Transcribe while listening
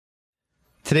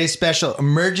Today's special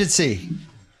emergency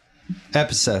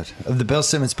episode of the Bill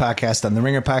Simmons podcast on the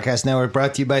Ringer Podcast Network,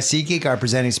 brought to you by SeatGeek, our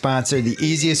presenting sponsor, the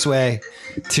easiest way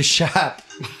to shop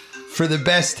for the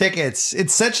best tickets.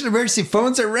 It's such an emergency.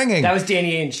 Phones are ringing. That was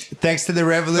Danny Ainge. Thanks to the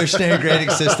revolutionary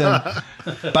grading system.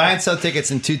 Buy and sell tickets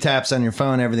in 2 taps on your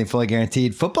phone. Everything fully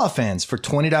guaranteed. Football fans, for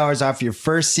 $20 off your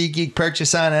first SeatGeek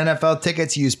purchase on NFL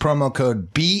tickets, use promo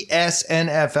code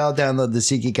BSNFL. Download the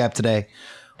SeatGeek app today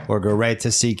or go right to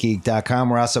SeatGeek.com.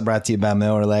 We're also brought to you by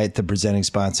Miller Lite, the presenting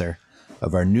sponsor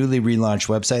of our newly relaunched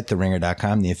website,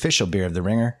 TheRinger.com, the official beer of The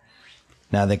Ringer.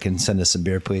 Now they can send us some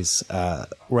beer, please.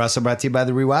 We're also brought to you by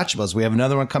The Rewatchables. We have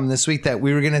another one coming this week that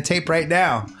we were going to tape right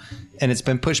now, and it's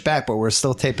been pushed back, but we're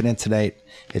still taping it tonight.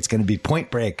 It's going to be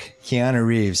Point Break, Keanu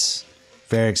Reeves.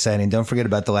 Very exciting. Don't forget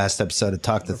about the last episode of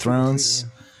Talk the Thrones,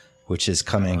 which is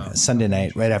coming Sunday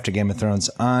night, right after Game of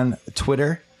Thrones, on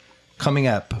Twitter. Coming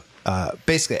up,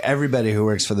 basically everybody who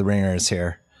works for The Ringer is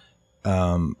here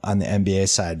on the NBA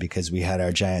side, because we had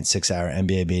our giant 6-hour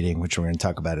NBA meeting, which we're going to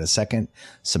talk about in a second.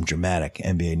 Some dramatic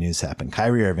NBA news happened.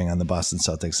 Kyrie Irving on the Boston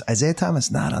Celtics. Isaiah Thomas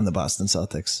not on the Boston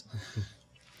Celtics.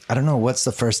 I don't know what's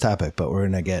the first topic, but we're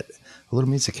going to get a little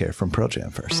music here from Pearl Jam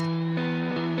first.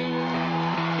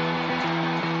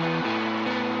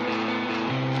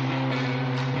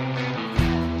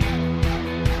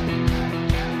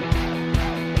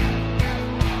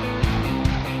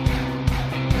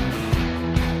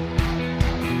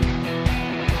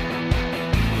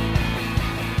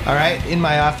 All right, in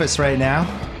my office right now,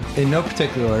 in no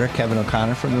particular order, Kevin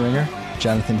O'Connor from The Ringer,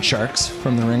 Jonathan Charks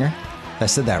from The Ringer. I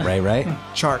said that right?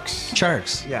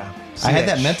 Charks. Yeah. I had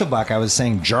that mental block. I was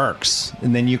saying Jarks,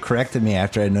 and then you corrected me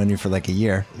after I'd known you for like a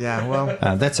year. Yeah, well.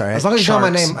 That's all right. As long as you know my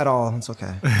name at all, it's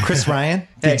okay. Chris Ryan,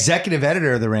 the executive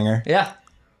editor of The Ringer. Yeah.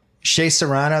 Shea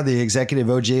Serrano, the executive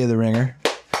OG of The Ringer.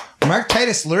 Mark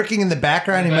Titus lurking in the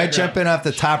background. He might jump in off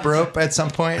the top rope at some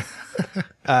point.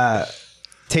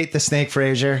 Tate the Snake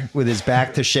Frazier with his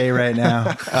back to Shea right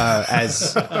now.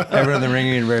 As everyone in the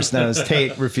Ringer universe knows,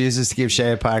 Tate refuses to give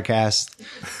Shea a podcast.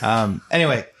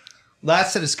 Anyway,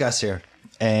 lots to discuss here.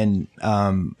 And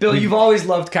Bill, you've always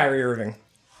loved Kyrie Irving.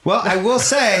 Well, I will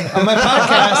say on my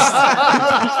podcast,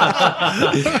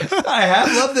 I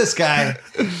have loved this guy.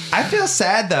 I feel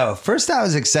sad, though. First, I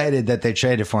was excited that they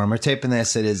traded for him. We're taping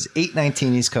this. It is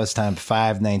 8:19 East Coast time,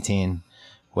 5:19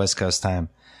 West Coast time.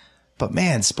 But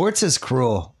man, sports is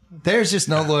cruel. There's just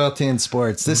no loyalty in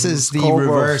sports. This is the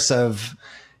reverse of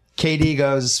KD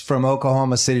goes from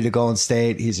Oklahoma City to Golden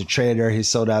State. He's a trader. He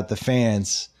sold out the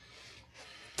fans.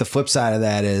 The flip side of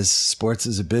that is sports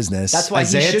is a business. That's why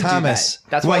Isaiah he should Thomas, do that.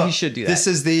 That's why he should do that. This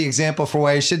is the example for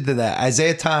why he should do that.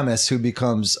 Isaiah Thomas, who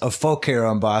becomes a folk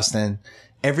hero in Boston.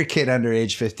 Every kid under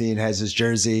age 15 has his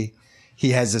jersey.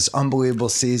 He has this unbelievable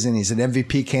season. He's an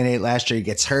MVP candidate last year. He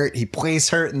gets hurt. He plays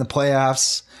hurt in the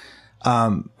playoffs.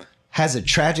 Has a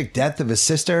tragic death of his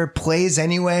sister, plays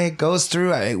anyway, goes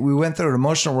through. We went through an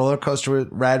emotional roller coaster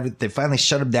ride. They finally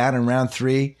shut him down in round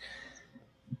 3.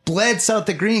 Bled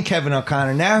Celtic Green, Kevin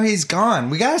O'Connor. Now he's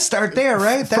gone. We got to start there,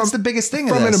 right? That's the biggest thing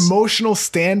of this. From an emotional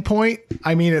standpoint,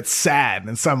 I mean, it's sad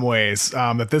in some ways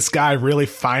that this guy really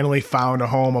finally found a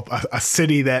home, a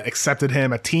city that accepted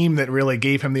him, a team that really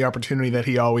gave him the opportunity that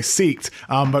he always seeked.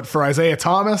 But for Isaiah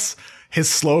Thomas, his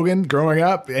slogan growing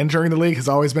up, entering the league, has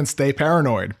always been stay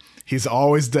paranoid. He's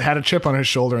always had a chip on his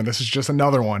shoulder, and this is just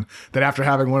another one that after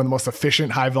having one of the most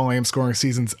efficient, high-volume scoring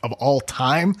seasons of all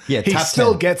time, he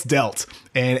still gets dealt.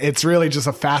 And it's really just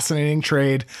a fascinating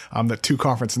trade that 2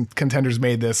 conference contenders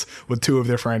made this with 2 of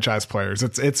their franchise players.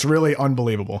 It's really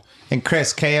unbelievable. And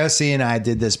Chris, KOC and I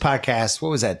did this podcast, what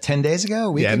was that, 10 days ago?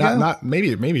 A week ago? Not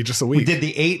maybe just a week. We did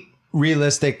the 8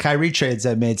 realistic Kyrie trades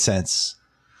that made sense.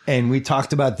 And we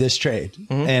talked about this trade.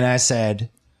 Mm-hmm. And I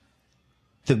said,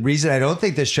 the reason I don't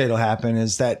think this trade will happen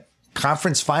is that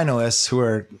conference finalists who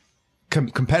are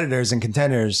competitors and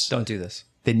contenders don't do this.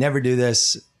 They never do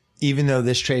this. Even though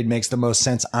this trade makes the most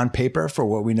sense on paper for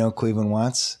what we know Cleveland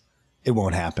wants, it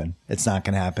won't happen. It's not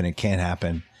going to happen. It can't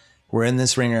happen. We're in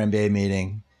this Ringer NBA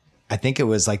meeting. I think it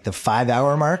was like the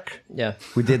 5-hour mark. Yeah.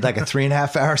 We did like a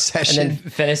 3.5-hour session. And then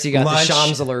Fantasy got lunch. The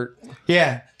Shams alert.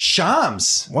 Yeah.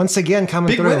 Shams. Once again, coming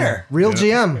Big through. Winner. Real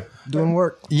GM doing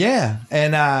work. Yeah.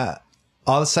 And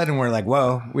all of a sudden we're like,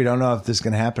 whoa, we don't know if this is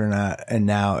going to happen or not. And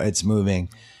now it's moving.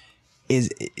 Is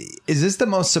this the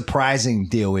most surprising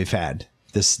deal we've had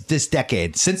this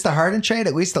decade? Since the Harden trade,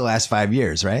 at least the last 5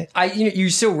 years, right? You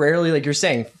so rarely, like you're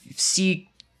saying, see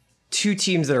 2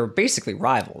 teams that are basically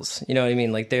rivals. You know what I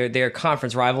mean? Like they're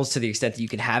conference rivals to the extent that you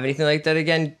can have anything like that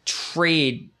again.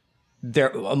 Trade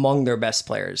among their best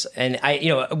players, and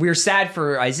we're sad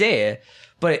for Isaiah,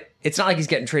 but it's not like he's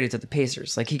getting traded to the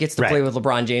Pacers. Like he gets to play with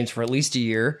LeBron James for at least a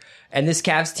year. And this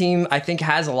Cavs team, I think,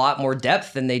 has a lot more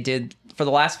depth than they did for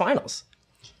the last finals.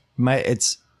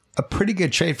 It's a pretty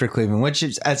good trade for Cleveland. Which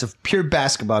is, as a pure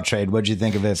basketball trade, what'd you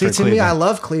think of it? See, for to Cleveland? me, I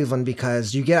love Cleveland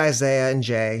because you get Isaiah and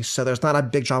Jay, so there's not a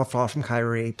big drop off from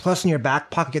Kyrie. Plus, in your back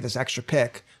pocket, you get this extra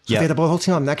pick. So if you had the whole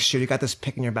team up next year, you got this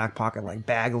pick in your back pocket, like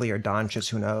Bagley or Doncic,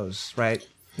 who knows, right?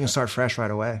 You can start fresh right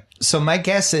away. So my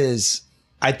guess is,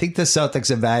 I think the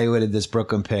Celtics evaluated this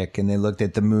Brooklyn pick and they looked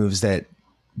at the moves that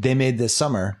they made this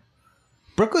summer.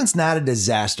 Brooklyn's not a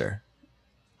disaster.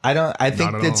 I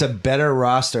think it's a better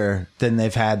roster than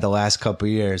they've had the last couple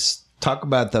of years. Talk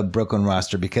about the Brooklyn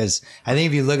roster, because I think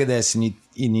if you look at this and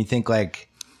you think like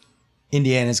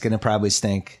Indiana's going to probably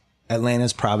stink,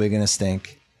 Atlanta's probably going to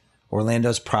stink,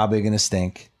 Orlando's probably going to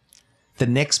stink, the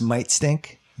Knicks might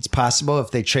stink. It's possible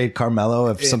if they trade Carmelo,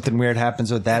 if something weird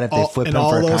happens with that, if they flip him for a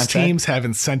contract. And all those teams have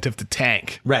incentive to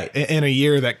tank. Right. In a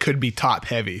year that could be top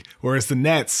heavy. Whereas the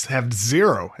Nets have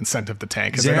zero incentive to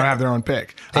tank because they don't have their own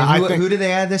pick. And who do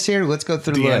they add this year? Let's go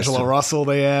through the list. D'Angelo Russell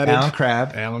they added. Alan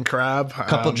Crabb. A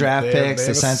couple draft picks.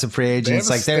 They signed some free agents.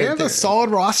 They have a solid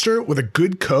roster with a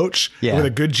good coach, with a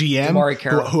good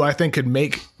GM, who I think could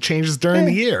make changes during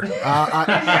the year. They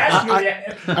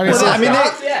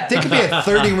could be a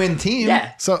 30-win team.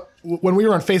 Yeah. So when we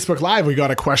were on Facebook Live, we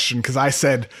got a question because I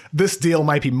said this deal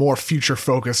might be more future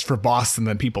focused for Boston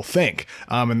than people think.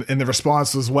 And the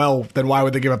response was, well, then why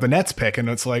would they give up the Nets pick? And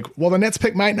it's like, well, the Nets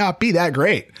pick might not be that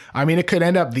great. I mean, it could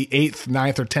end up the 8th,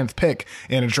 9th, or 10th pick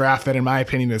in a draft that, in my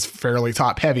opinion, is fairly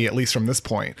top heavy, at least from this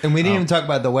point. And we didn't even talk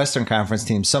about the Western Conference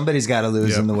team. Somebody's got to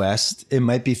lose in the West. It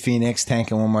might be Phoenix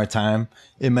tanking one more time.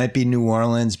 It might be New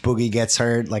Orleans. Boogie gets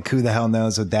hurt. Like, who the hell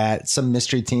knows with that? Some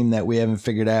mystery team that we haven't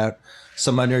figured out.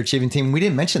 Some underachieving team. We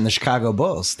didn't mention the Chicago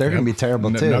Bulls. They're going to be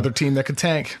terrible too. Another team that could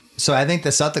tank. So I think the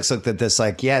Celtics looked at this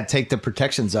like, yeah, take the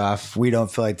protections off. We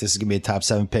don't feel like this is going to be a top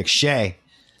 7 pick. Shea.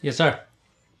 Yes, sir.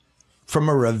 From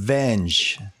a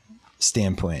revenge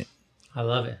standpoint, I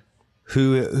love it.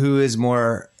 Who is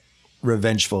more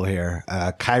revengeful here?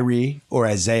 Kyrie or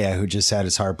Isaiah, who just had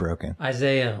his heart broken?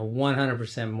 Isaiah,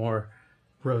 100% more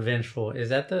revengeful. Is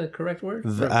that the correct word?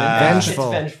 Vengeful.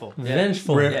 Vengeful.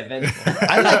 Vengeful. Yeah, vengeful.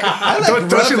 I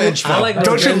like revengeful.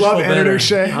 Don't you love editor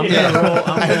Shea? I'm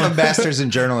I have a master's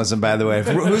in journalism, by the way.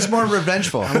 Who's more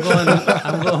revengeful? I'm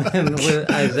going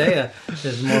with Isaiah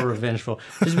is more revengeful.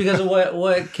 Just because of what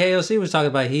KOC was talking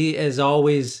about. He is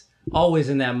always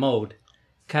in that mode.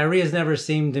 Kyrie has never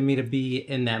seemed to me to be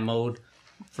in that mode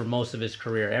for most of his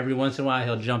career. Every once in a while,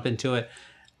 he'll jump into it.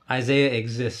 Isaiah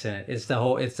exists in it. It's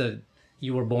a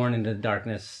you were born into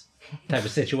darkness type of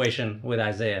situation with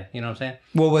Isaiah. You know what I'm saying?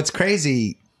 Well, what's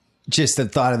crazy, just the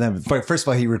thought of them. First of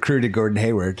all, he recruited Gordon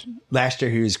Hayward. Last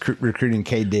year, he was recruiting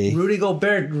KD. Rudy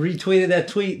Gobert retweeted that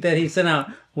tweet that he sent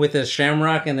out with the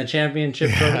Shamrock and the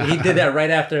championship trophy. He did that right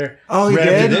after. Oh, he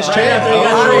did? This Right trade? after he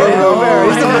got traded.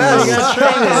 He's the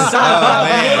best. Oh,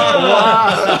 man.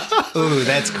 Ooh,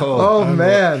 that's cold. Oh,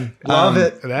 man. Love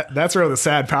it. That's really the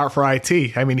sad part for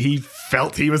IT. I mean, he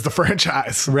felt he was the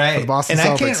franchise. Right. For the Boston and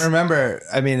Celtics. I can't remember,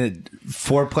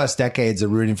 4+ decades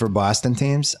of rooting for Boston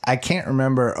teams. I can't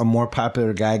remember a more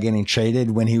popular guy getting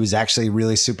traded when he was actually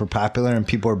really super popular and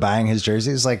people were buying his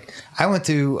jerseys. Like, I went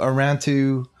to a round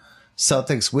 2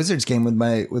 Celtics Wizards game with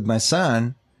my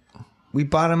son. We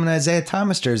bought him an Isaiah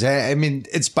Thomas jersey. I mean,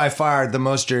 it's by far the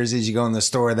most jerseys. You go in the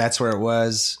store, that's where it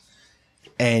was.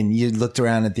 And you looked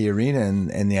around at the arena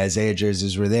and the Isaiah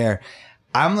jerseys were there.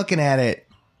 I'm looking at it.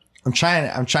 I'm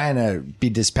trying to be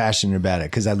dispassionate about it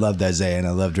because I loved Isaiah and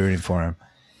I loved rooting for him.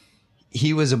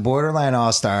 He was a borderline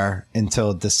all-star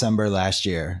until December last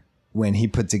year when he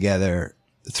put together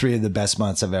 3 of the best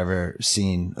months I've ever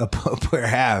seen a player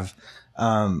have.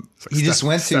 He just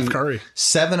went to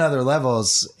 7 other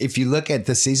levels. If you look at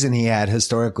the season he had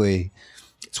historically,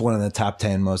 it's one of the top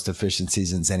 10 most efficient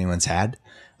seasons anyone's had.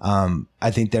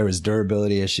 I think there was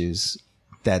durability issues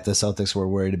that the Celtics were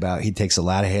worried about. He takes a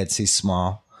lot of hits. He's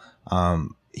small.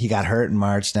 He got hurt in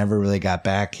March, never really got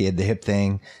back. He had the hip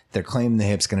thing. They're claiming the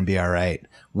hip's going to be all right.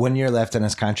 1 year left on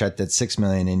his contract at $6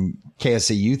 million. And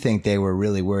KSC, you think they were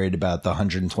really worried about the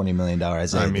 $120 million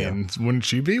Isaiah deal?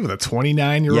 Wouldn't you be with a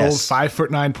 29-year-old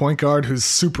 5'9" point guard who's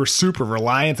super, super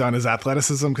reliant on his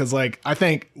athleticism? Because, I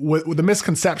think with the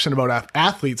misconception about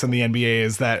athletes in the NBA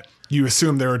is that you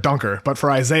assume they're a dunker. But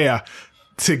for Isaiah,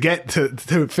 to get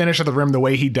to finish at the rim the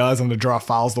way he does and to draw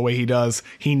fouls the way he does,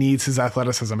 he needs his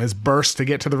athleticism, his burst to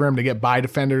get to the rim, to get by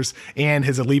defenders, and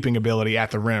his leaping ability at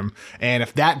the rim. And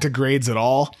if that degrades at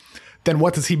all, then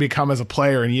what does he become as a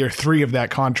player in year 3 of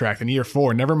that contract, in year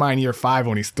 4? Never mind year 5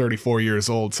 when he's 34 years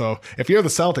old. So if you're the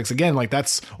Celtics, again, like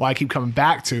that's why I keep coming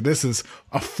back to this is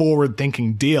a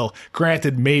forward-thinking deal.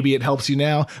 Granted, maybe it helps you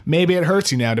now, maybe it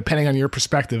hurts you now, depending on your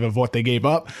perspective of what they gave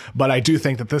up. But I do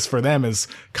think that this for them is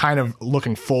kind of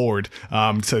looking forward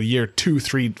to year 2 or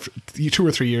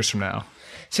 3 years from now.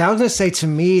 See, I was going to say, to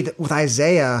me, that with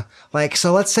Isaiah, like,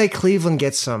 so let's say Cleveland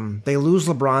gets him. They lose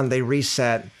LeBron. They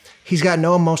reset. He's got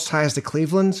no emotional ties to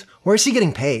Cleveland. Where's he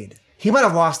getting paid? He might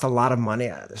have lost a lot of money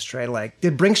out of this trade. Like,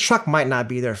 the Brinks truck might not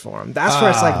be there for him. That's where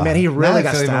it's like, man, he really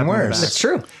got stabbed in the back. That's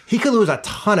true. He could lose a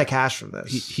ton of cash from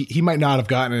this. He might not have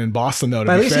gotten it in Boston, though, to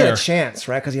but at be least fair. he had a chance,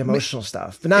 right? Because the emotional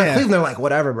stuff. But now in Cleveland, they're like,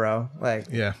 whatever, bro. Like,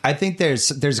 Yeah. I think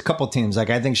there's a couple teams. Like,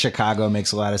 I think Chicago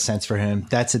makes a lot of sense for him.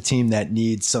 That's a team that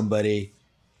needs somebody.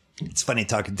 It's funny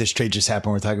talking. This trade just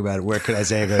happened. We're talking about it. Where could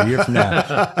Isaiah go a year from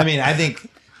now? I mean, I think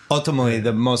ultimately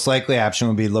the most likely option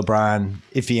would be LeBron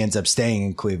if he ends up staying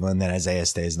in Cleveland. Then Isaiah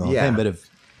stays in the whole thing. But if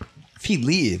he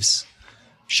leaves,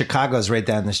 Chicago's right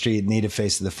down the street. Need a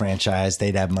face of the franchise.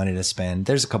 They'd have money to spend.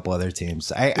 There's a couple other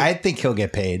teams. I think he'll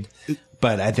get paid,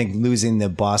 but I think losing the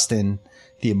Boston,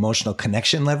 the emotional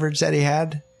connection leverage that he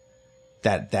had.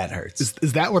 That hurts.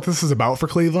 Is that what this is about for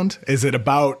Cleveland? Is it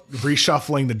about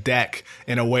reshuffling the deck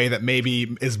in a way that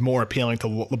maybe is more appealing to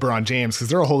LeBron James? Because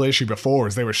their whole issue before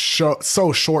is they were so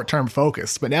short-term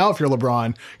focused. But now if you're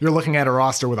LeBron, you're looking at a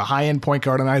roster with a high-end point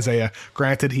guard in Isaiah.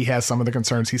 Granted, he has some of the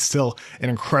concerns. He's still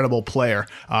an incredible player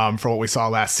for what we saw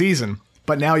last season.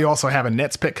 But now you also have a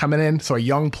Nets pick coming in, so a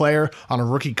young player on a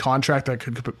rookie contract that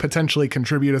could potentially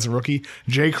contribute as a rookie.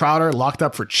 Jay Crowder locked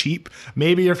up for cheap.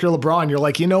 Maybe if you're LeBron, you're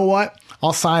like, you know what?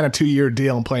 I'll sign a 2-year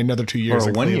deal and play another 2 years. Or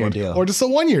a in 1 year Cleveland. deal. Or just a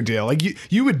 1 year deal. Like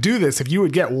you would do this if you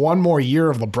would get one more year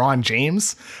of LeBron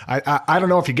James. I don't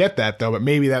know if you get that though, but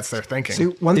maybe that's their thinking. see,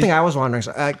 one thing I was wondering is,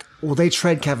 like, will they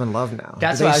trade Kevin Love now?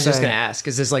 That's Do what they I was just say- going to ask.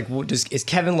 Is this like, is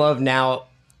Kevin Love now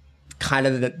kind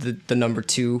of the number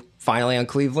 2 finally on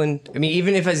Cleveland? I mean,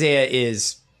 even if Isaiah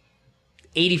is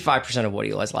 85% of what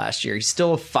he was last year, he's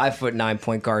still a 5'9"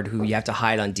 point guard who you have to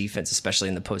hide on defense, especially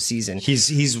in the postseason.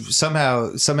 He's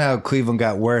somehow Cleveland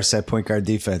got worse at point guard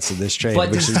defense in this trade, But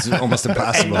which is almost And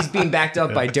impossible. he's being backed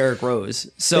up by Derrick Rose.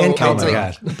 So And it's Calderon.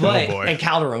 like- Oh my God. but Oh boy. and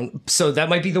Calderon. So that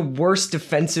might be the worst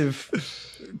defensive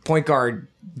point guard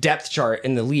depth chart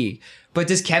in the league. But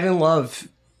does Kevin Love,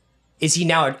 is he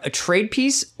now a trade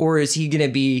piece, or is he going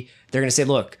to be? They're going to say,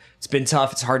 look, it's been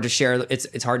tough. It's hard to share.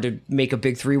 It's hard to make a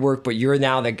big 3 work. But you're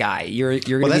now the guy. You're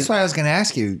going Well, to. that's why I was going to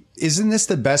ask you. Isn't this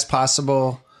the best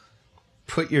possible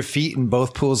put your feet in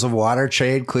both pools of water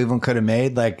trade Cleveland could have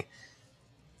made? Like,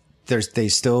 they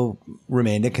still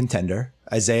remained a contender.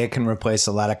 Isaiah can replace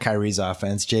a lot of Kyrie's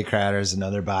offense. Jay Crowder is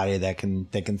another body that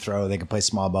they can throw. They can play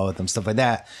small ball with them, stuff like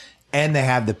that. And they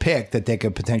have the pick that they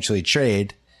could potentially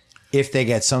trade if they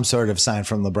get some sort of sign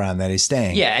from LeBron that he's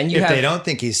staying. Yeah, and if they don't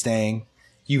think he's staying,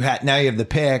 now you have the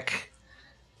pick.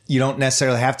 You don't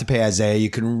necessarily have to pay Isaiah. You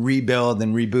can rebuild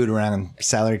and reboot around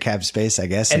salary cap space, I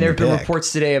guess. And there have been pick.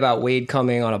 reports today about Wade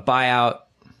coming on a buyout.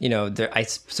 You know, I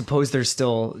suppose there's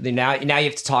still now you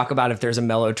have to talk about if there's a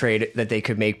Melo trade that they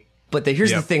could make. But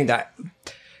here's the thing that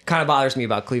kind of bothers me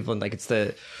about Cleveland. Like, it's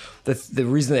the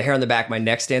reason the hair on the back of my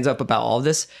neck stands up about all of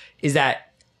this is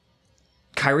that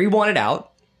Kyrie wanted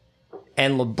out,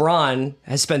 and LeBron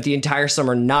has spent the entire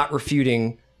summer not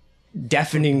refuting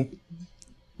deafening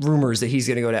rumors that he's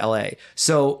going to go to LA.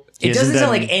 So it hasn't doesn't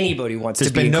sound done- like anybody wants to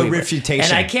there's be been in no Cleveland. refutation.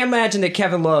 And I can't imagine that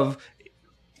Kevin Love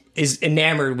is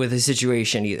enamored with his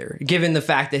situation either, given the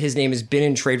fact that his name has been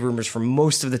in trade rumors for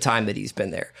most of the time that he's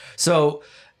been there. So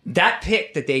that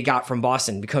pick that they got from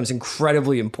Boston becomes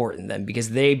incredibly important then,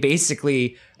 because they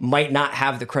basically might not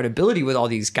have the credibility with all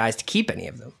these guys to keep any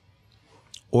of them.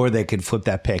 Or they could flip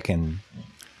that pick in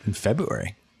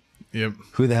February. Yep.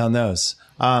 Who the hell knows?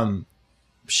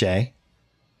 Shay,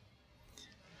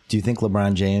 do you think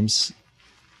LeBron James,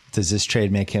 does this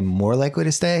trade make him more likely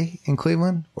to stay in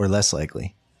Cleveland or less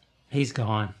likely? He's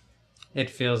gone. It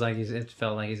felt like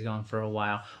he's gone for a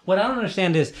while. What I don't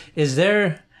understand is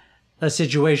there a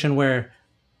situation where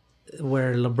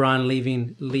LeBron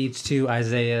leaving leads to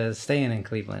Isaiah staying in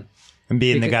Cleveland And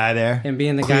being the guy there? and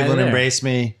being the guy Cleveland there. embraced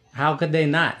me. How could they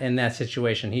not in that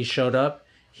situation? He showed up.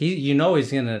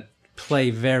 He's gonna play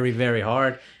very, very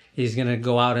hard. He's gonna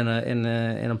go out in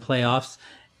a playoffs,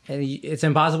 and it's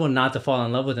impossible not to fall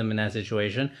in love with him in that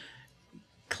situation.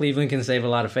 Cleveland can save a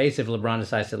lot of face if LeBron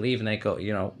decides to leave, and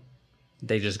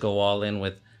they just go all in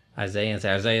with Isaiah and say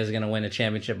Isaiah's gonna win a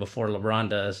championship before LeBron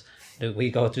does. Do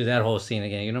we go through that whole scene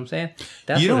again? You know what I'm saying?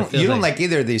 That's You what it don't feels you don't like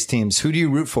either of these teams. Who do you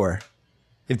root for?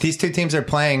 If these two teams are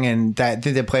playing and that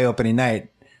they play opening night,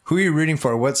 Who are you rooting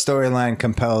for? What storyline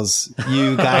compels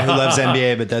you, guy who loves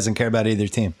NBA but doesn't care about either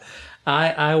team?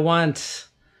 I want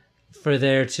for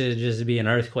there to just be an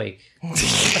earthquake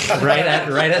right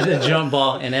at the jump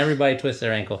ball, and everybody twists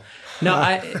their ankle.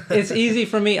 No, it's easy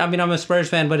for me. I mean, I'm a Spurs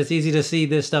fan, but it's easy to see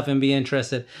this stuff and be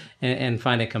interested and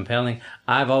find it compelling.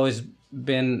 I've always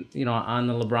been, on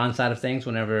the LeBron side of things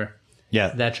whenever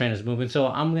that train is moving. So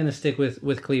I'm going to stick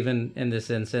with Cleveland in this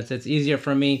instance. It's easier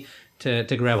for me to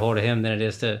grab hold of him than it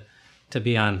is to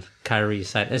be on Kyrie's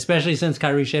side, especially since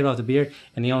Kyrie shaved off the beard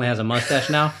and he only has a mustache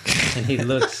now, and he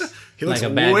looks like a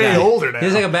bad way guy. Older now.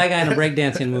 He's like a bad guy in a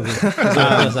breakdancing movie. That's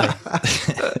what it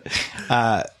feels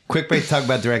like. Quick break to talk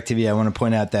about DirecTV. I want to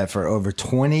point out that for over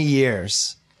 20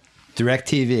 years,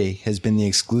 DirecTV has been the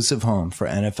exclusive home for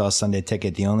NFL Sunday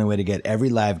Ticket, the only way to get every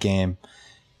live game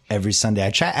every Sunday.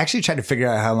 I actually tried to figure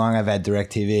out how long I've had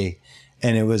DirecTV,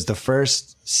 and it was the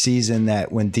first season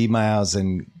that when D. Miles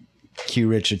and Q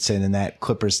Richardson and that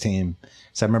Clippers team,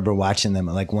 so I remember watching them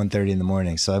at like 1:30 in the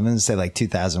morning. So I'm going to say like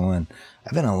 2001.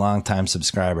 I've been a long time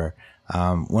subscriber.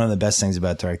 One of the best things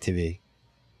about DirecTV,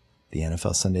 the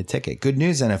NFL Sunday Ticket. Good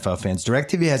news, NFL fans.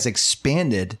 DirecTV has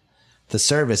expanded the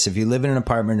service. If you live in an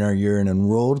apartment or you're an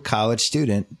enrolled college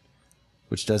student,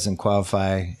 which doesn't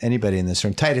qualify anybody in this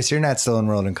room. Titus, you're not still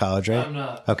enrolled in college, right? I'm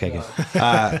not. Okay,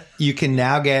 good. You can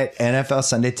now get NFL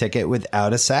Sunday Ticket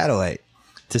without a satellite.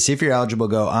 To see if you're eligible,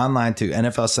 go online to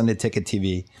NFL Sunday Ticket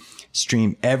TV.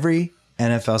 Stream every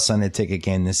NFL Sunday Ticket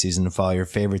game this season to follow your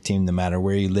favorite team no matter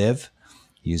where you live.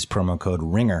 Use promo code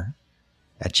RINGER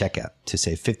at checkout to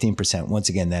save 15%. Once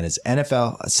again, that is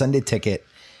NFL Sunday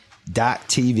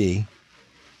Ticket.tv,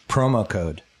 promo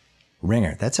code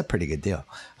RINGER. That's a pretty good deal.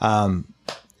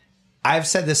 I've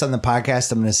said this on the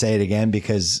podcast. I'm going to say it again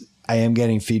because I am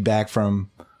getting feedback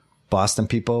from Boston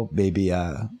people, maybe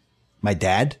my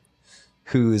dad,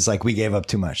 who is like, we gave up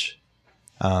too much.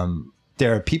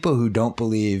 There are people who don't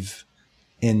believe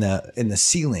in the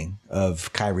ceiling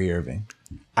of Kyrie Irving.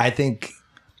 I think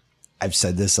I've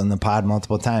said this on the pod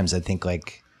multiple times. I think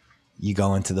like you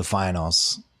go into the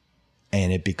finals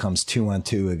and it becomes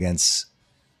 2-on-2 against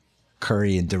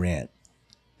Curry and Durant.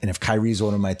 And if Kyrie's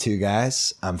one of my two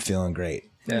guys, I'm feeling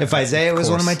great. Yeah, if Isaiah was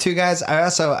one of my two guys,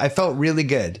 I felt really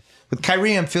good. With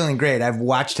Kyrie, I'm feeling great. I've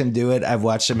watched him do it. I've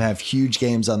watched him have huge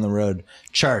games on the road.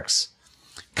 Charks.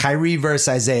 Kyrie versus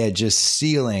Isaiah just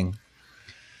sealing.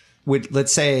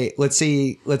 Let's say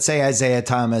Isaiah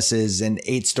Thomas is an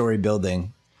 8-story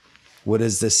building. What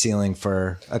is the ceiling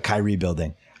for a Kyrie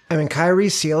building? I mean,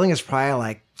 Kyrie's ceiling is probably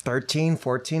like 13,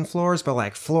 14 floors, but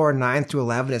like floor 9 through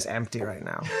 11 is empty right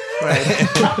now.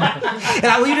 Right.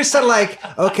 And you just said like,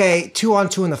 okay,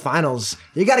 2-on-2 in the finals.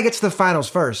 You got to get to the finals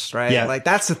first, right? Yeah. Like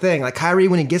that's the thing. Like Kyrie,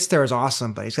 when he gets there is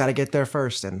awesome, but he's got to get there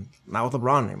first, and not with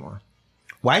LeBron anymore.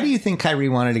 Why do you think Kyrie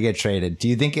wanted to get traded? Do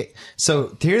you think it?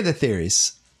 So here are the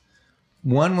theories.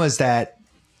 One was that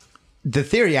the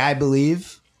theory I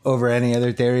believe over any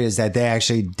other theory is that they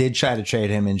actually did try to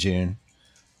trade him in June.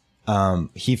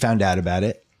 He found out about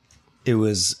it. It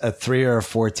was a 3 or a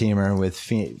 4-teamer with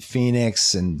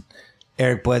Phoenix and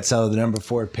Eric Bledsoe, the number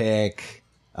 4 pick.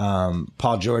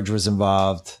 Paul George was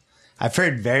involved. I've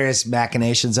heard various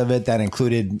machinations of it that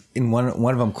included in one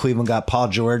of them, Cleveland got Paul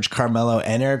George, Carmelo,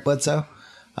 and Eric Bledsoe.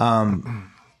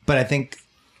 But I think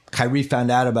Kyrie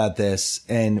found out about this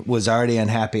and was already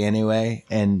unhappy anyway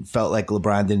and felt like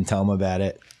LeBron didn't tell him about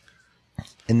it.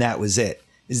 And that was it.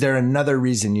 Is there another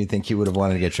reason you think he would have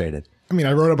wanted to get traded? I mean,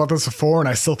 I wrote about this before, and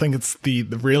I still think it's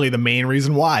really the main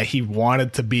reason why he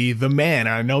wanted to be the man. And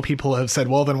I know people have said,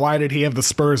 well, then why did he have the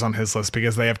Spurs on his list?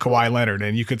 Because they have Kawhi Leonard.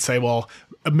 And you could say, well,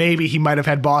 maybe he might have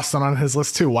had Boston on his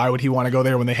list too. Why would he want to go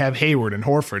there when they have Hayward and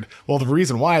Horford? Well, the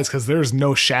reason why is because there's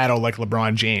no shadow like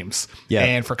LeBron James. Yeah.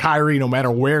 And for Kyrie, no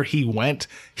matter where he went,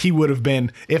 he would have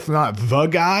been, if not the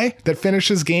guy that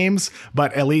finishes games,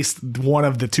 but at least one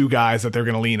of the two guys that they're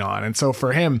going to lean on. And so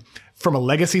for him, from a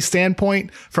legacy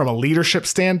standpoint, from a leadership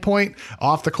standpoint,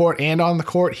 off the court and on the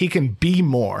court, he can be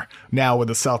more now with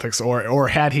the Celtics, or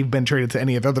had he been traded to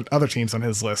any of the other teams on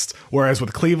his list. Whereas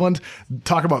with Cleveland,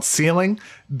 talk about ceiling,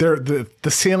 the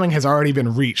ceiling has already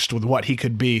been reached with what he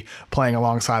could be playing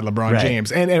alongside LeBron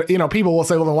James. And people will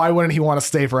say, well, then why wouldn't he want to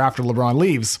stay for after LeBron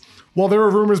leaves? Well, there were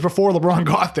rumors before LeBron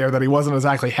got there that he wasn't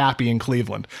exactly happy in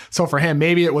Cleveland. So for him,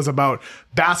 maybe it was about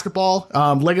basketball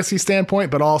legacy standpoint,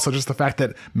 but also just the fact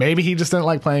that maybe he just didn't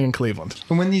like playing in Cleveland.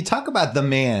 And when you talk about the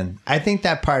man, I think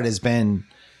that part has been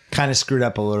kind of screwed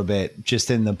up a little bit just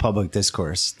in the public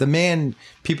discourse. The man,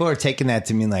 people are taking that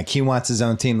to mean like he wants his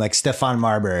own team, like Stephon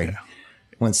Marbury. Yeah.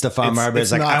 When Stephon Marbury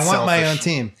is like, I want my own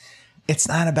team. It's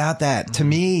not about that. Mm-hmm. To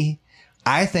me,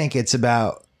 I think it's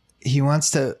about he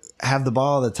wants to have the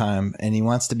ball all the time, and he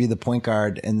wants to be the point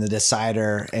guard and the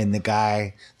decider and the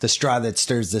guy, the straw that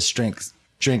stirs the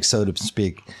drink, so to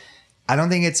speak. I don't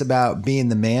think it's about being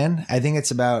the man. I think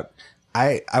it's about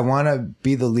I want to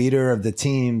be the leader of the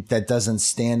team that doesn't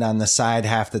stand on the side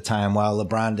half the time while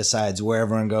LeBron decides where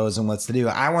everyone goes and what's to do.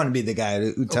 I want to be the guy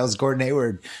who tells Gordon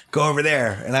Hayward, go over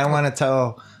there. And I want to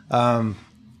tell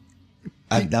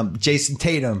Jason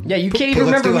Tatum. Yeah, you can't even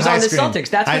remember who's on the Celtics.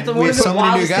 That's what one of the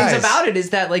wildest things about it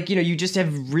is that, like, you know, you just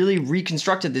have really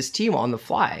reconstructed this team on the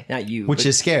fly. Not you. Which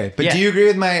is scary. But do you agree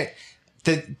with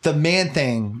the man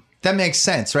thing? That makes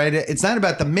sense, right? It's not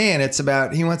about the man. It's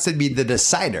about he wants to be the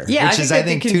decider. Yeah, which is, I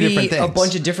think, two different things. A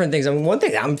bunch of different things. I mean, one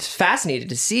thing that I'm fascinated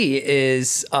to see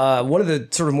is one of the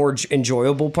sort of more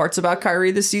enjoyable parts about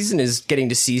Kyrie this season is getting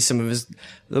to see some of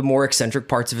the more eccentric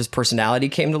parts of his personality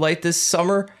came to light this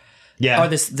summer. Yeah. Or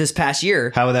this past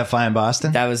year. How would that fly in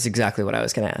Boston? That was exactly what I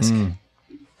was going to ask.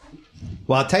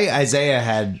 Well, I'll tell you, Isaiah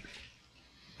had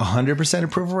 100%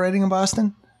 approval rating in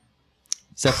Boston.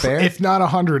 Is that fair? If not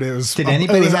 100, it was. Did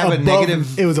anybody have a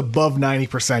negative? It was above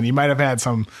 90%. You might have had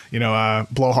some,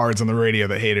 blowhards on the radio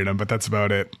that hated him, but that's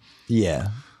about it. Yeah,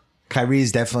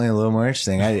 Kyrie's definitely a little more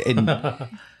interesting.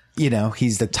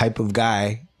 He's the type of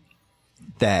guy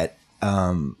that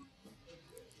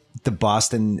the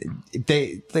Boston.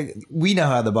 We know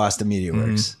how the Boston media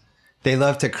works. They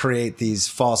love to create these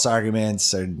false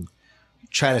arguments and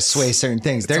try to sway certain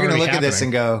things. They're going to look at this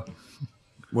and go,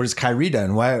 what has Kyrie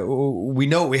done? Why? We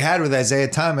know what we had with Isaiah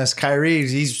Thomas. Kyrie,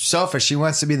 he's selfish. He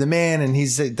wants to be the man, and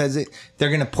does it. They're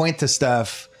going to point to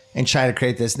stuff and try to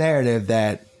create this narrative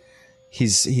that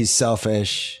he's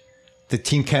selfish. The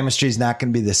team chemistry is not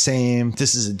going to be the same.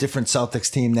 This is a different Celtics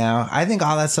team now. I think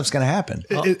all that stuff's going to happen.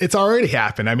 It's already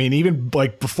happened. I mean, even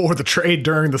like before the trade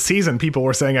during the season, people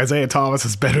were saying Isaiah Thomas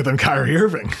is better than Kyrie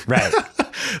Irving. Right.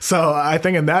 So I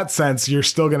think in that sense, you're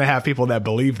still going to have people that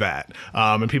believe that.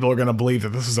 And people are going to believe that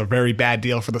this is a very bad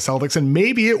deal for the Celtics. And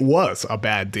maybe it was a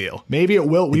bad deal. Maybe it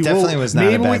will. It definitely was not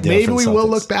a bad deal. Maybe we will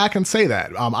look back and say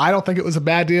that. I don't think it was a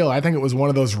bad deal. I think it was one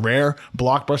of those rare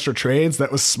blockbuster trades that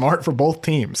was smart for both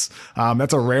teams.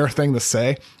 That's a rare thing to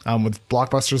say with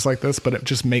blockbusters like this, but it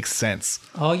just makes sense.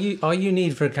 All you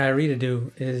need for Kyrie to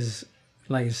do is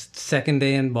like his second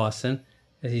day in Boston,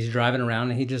 as he's driving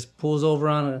around and he just pulls over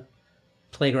on a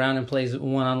playground and plays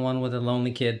one-on-one with a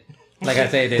lonely kid, like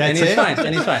Isaiah did. And he's fine.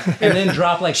 And then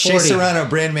drop like 40. Shea Serrano,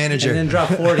 brand manager. And then drop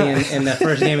 40 in the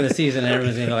first game of the season, and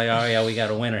everyone's going to go like, oh yeah, we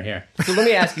got a winner here. So let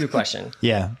me ask you a question.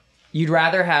 Yeah. You'd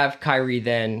rather have Kyrie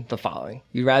than the following.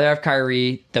 You'd rather have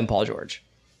Kyrie than Paul George.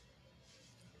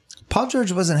 Paul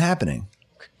George wasn't happening.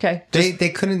 Okay. They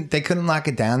couldn't lock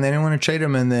it down. They didn't want to trade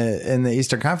him in the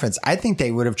Eastern Conference. I think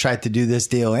they would have tried to do this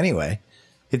deal anyway.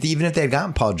 Even if they had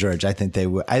gotten Paul George, I think they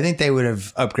would. I think they would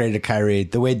have upgraded Kyrie.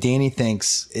 The way Danny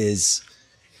thinks is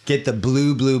get the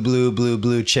blue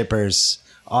chippers.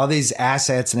 All these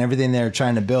assets and everything they were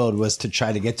trying to build was to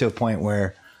try to get to a point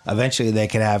where eventually they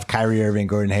could have Kyrie Irving,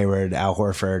 Gordon Hayward, Al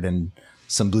Horford, and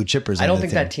some blue chippers. I don't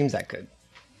think that team's that good.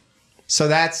 So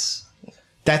that's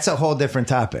a whole different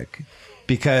topic,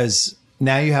 because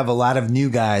now you have a lot of new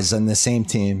guys on the same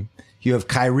team. You have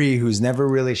Kyrie, who's never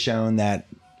really shown that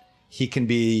he can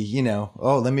be,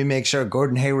 let me make sure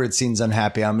Gordon Hayward seems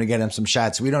unhappy. I'm going to get him some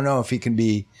shots. We don't know if he can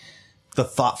be the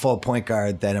thoughtful point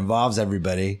guard that involves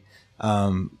everybody.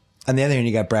 On the other hand,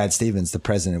 you got Brad Stevens, the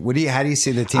president. How do you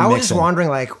see the team? I was just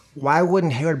wondering, why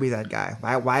wouldn't Hayward be that guy?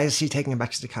 Why is he taking him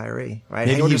back to Kyrie? Right?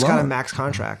 Maybe Hayward just got a max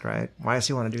contract, right? Why does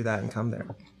he want to do that and come there?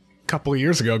 Couple of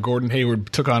years ago, Gordon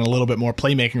Hayward took on a little bit more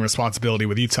playmaking responsibility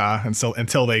with Utah, and so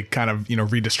until they kind of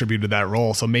redistributed that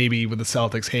role. So maybe with the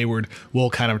Celtics, Hayward will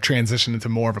kind of transition into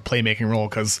more of a playmaking role,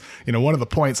 because one of the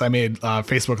points I made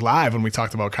Facebook Live when we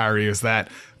talked about Kyrie is that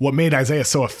what made Isaiah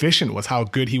so efficient was how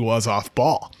good he was off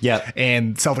ball. Yeah,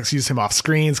 and Celtics used him off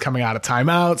screens, coming out of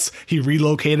timeouts. He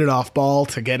relocated off ball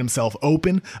to get himself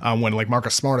open when like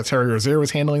Marcus Smart or Terry Rozier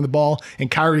was handling the ball,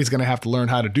 and Kyrie's going to have to learn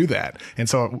how to do that. And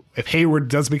so if Hayward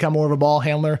does become more of a ball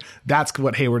handler, that's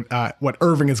what what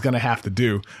Irving is going to have to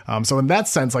do. So in that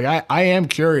sense, I am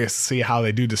curious to see how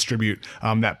they do distribute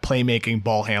that playmaking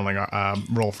ball handling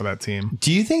role for that team.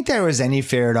 Do you think there was any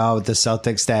fear at all with the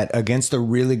Celtics that against the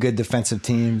really good defensive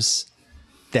teams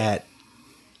that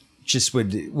just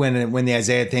would, when the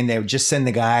Isaiah thing, they would just send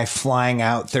the guy flying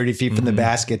out 30 feet from the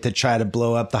basket to try to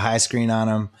blow up the high screen on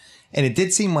him? And it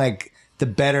did seem like the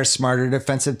better, smarter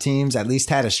defensive teams at least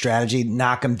had a strategy: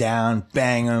 knock him down,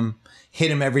 bang him,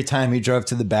 hit him every time he drove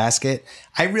to the basket.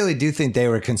 I really do think they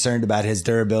were concerned about his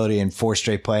durability in 4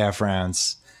 straight playoff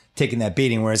rounds. taking that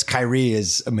beating, whereas Kyrie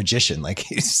is a magician. Like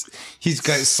he's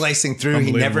slicing through.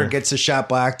 He never gets a shot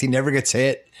blocked. He never gets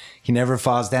hit. He never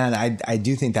falls down. I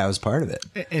do think that was part of it.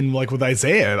 And like with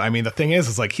Isaiah, I mean, the thing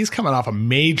is like he's coming off a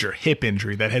major hip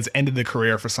injury that has ended the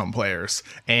career for some players.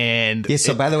 And yeah.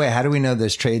 So by the way, how do we know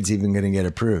this trade's even going to get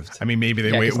approved? I mean, maybe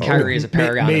they wait. Kyrie is a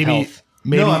paragon of health.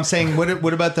 No, I'm saying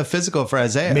what about the physical for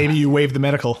Isaiah? Maybe you waive the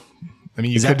medical. I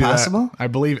mean, you is could that possible? I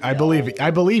believe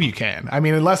you can. I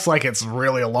mean, unless like it's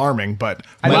really alarming. But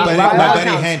my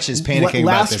buddy Hench is panicking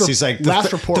about this. He's like,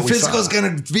 the physical is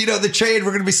going to veto the trade.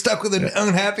 We're going to be stuck with an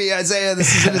unhappy Isaiah.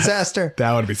 This is a disaster.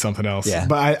 That would be something else. Yeah.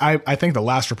 But I think the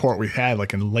last report we had,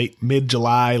 like in late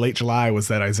July, was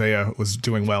that Isaiah was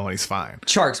doing well and he's fine.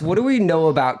 Sharks, what do we know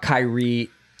about Kyrie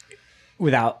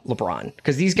without LeBron?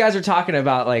 Because these guys are talking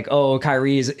about like, oh,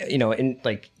 Kyrie is, in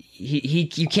like.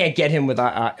 You can't get him with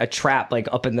a trap like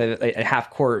up in the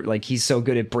half court. Like he's so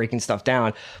good at breaking stuff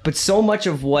down. But so much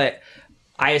of what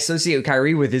I associate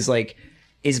Kyrie with is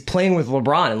playing with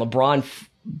LeBron and LeBron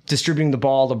distributing the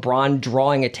ball, LeBron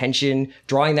drawing attention,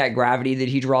 drawing that gravity that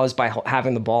he draws by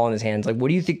having the ball in his hands. Like, what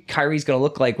do you think Kyrie's going to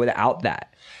look like without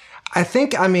that? I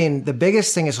think, the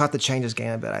biggest thing is he'll have to change his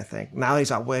game a bit, I think. Now that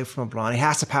he's away from LeBron, he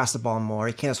has to pass the ball more.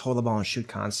 He can't just hold the ball and shoot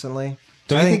constantly.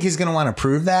 Do you think he's going to want to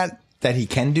prove that he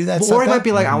can do that stuff? Or he might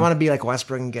be like, I want to be like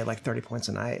Westbrook and get like 30 points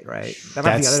a night, right?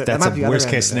 That's a worst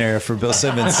case scenario for Bill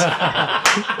Simmons.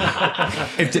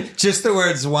 Just the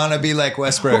words "want to be like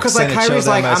Westbrook." Because like Kyrie's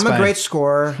like, I'm a great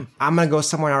scorer. I'm gonna go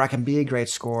somewhere where I can be a great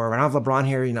scorer. I don't have LeBron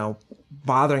here,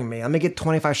 bothering me. I'm gonna get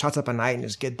 25 shots up a night and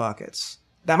just get buckets.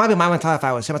 That might be my mentality if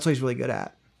I was him. That's what he's really good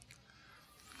at.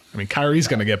 I mean, Kyrie's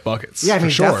going to get buckets. Yeah, for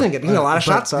sure. Definitely getting a lot of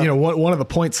shots up. One of the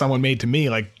points someone made to me,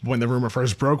 like when the rumor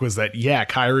first broke, was that,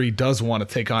 Kyrie does want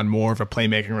to take on more of a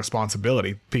playmaking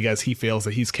responsibility because he feels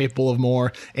that he's capable of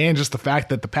more. And just the fact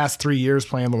that the past 3 years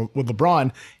playing with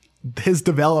LeBron, his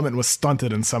development was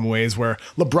stunted in some ways, where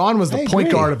LeBron was the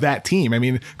point guard of that team. I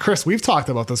mean, Chris, we've talked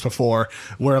about this before,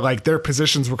 where like their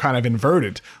positions were kind of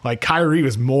inverted. Like Kyrie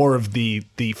was more of the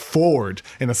forward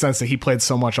in the sense that he played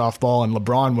so much off ball, and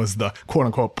LeBron was the quote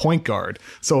unquote point guard.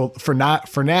 So for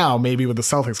now, maybe with the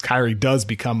Celtics, Kyrie does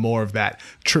become more of that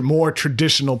more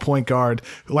traditional point guard,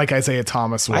 like Isaiah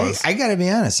Thomas was. I got to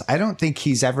be honest. I don't think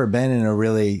he's ever been in a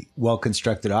really well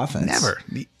constructed offense. Never.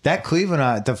 That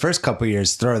Cleveland, the first couple of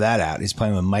years, throw that out. He's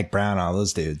playing with Mike Brown, all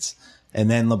those dudes. And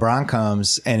then LeBron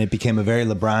comes, and it became a very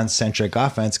LeBron-centric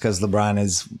offense because LeBron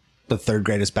is the third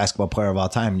greatest basketball player of all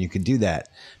time, and you could do that.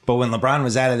 But when LeBron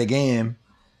was out of the game,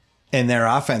 and their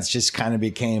offense just kind of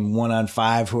became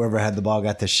 1-on-5, whoever had the ball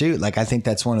got to shoot. Like, I think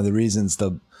that's one of the reasons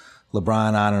the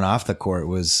LeBron on and off the court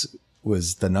was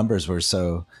the numbers were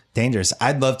so dangerous.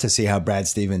 I'd love to see how Brad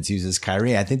Stevens uses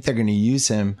Kyrie. I think they're going to use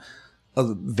him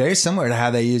very similar to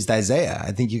how they used Isaiah.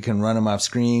 I think you can run him off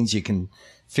screens. You can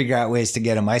figure out ways to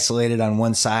get him isolated on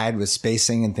one side with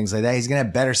spacing and things like that. He's going to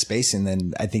have better spacing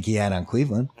than I think he had on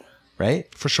Cleveland,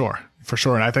 right? For sure.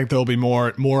 And I think there'll be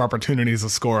more opportunities to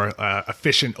score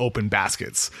efficient open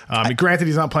baskets. Granted,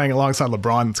 he's not playing alongside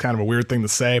LeBron. It's kind of a weird thing to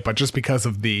say, but just because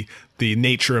of the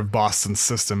nature of Boston's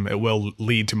system, it will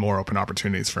lead to more open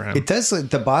opportunities for him. It does.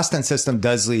 The Boston system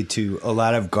does lead to a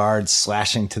lot of guards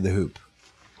slashing to the hoop,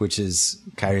 which is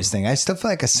Kyrie's thing. I still feel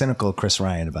like a cynical Chris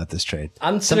Ryan about this trade.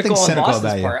 I'm cynical on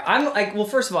Boston's part. I'm like, well,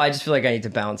 first of all, I just feel like I need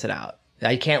to balance it out.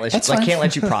 I can't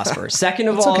let you prosper. Second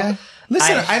of all, okay.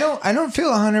 Listen, I don't feel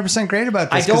 100% great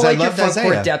about this. I don't like your front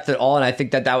court depth at all, and I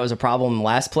think that was a problem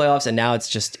last playoffs, and now it's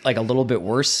just like a little bit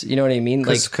worse. You know what I mean?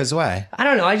 Because why? I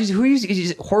don't know.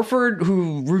 Horford,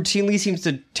 who routinely seems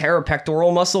to tear a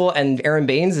pectoral muscle, and Aaron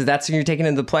Baines. Is that who you're taking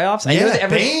into the playoffs? I know that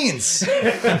Baines.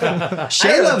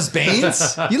 Shay loves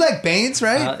Baines. You like Baines,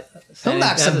 right? He'll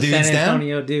knock some dudes down. San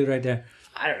Antonio dude right there.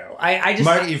 I don't know. I just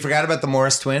Mark, you forgot about the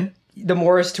Morris twin. The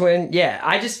Morris twin, yeah.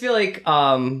 I just feel like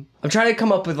I'm trying to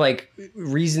come up with like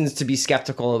reasons to be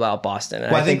skeptical about Boston.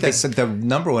 And I think that's the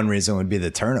number one reason would be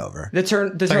the turnover.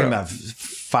 Talking about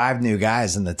 5 new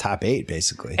guys in the top 8,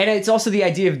 basically. And it's also the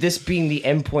idea of this being the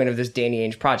end point of this Danny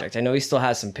Ainge project. I know he still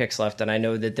has some picks left, and I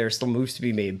know that there's still moves to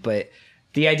be made. But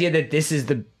the idea that this is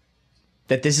the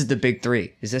big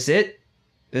 3. Is this it?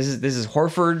 This is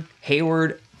Horford,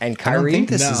 Hayward, and Kyrie. I don't think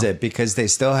this is it because they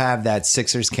still have that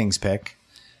Sixers Kings pick.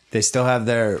 They still have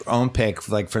their own pick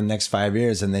like for the next 5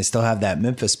 years, and they still have that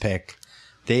Memphis pick.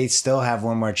 They still have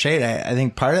one more trade. I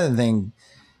think part of the thing,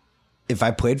 if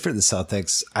I played for the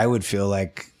Celtics, I would feel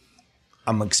like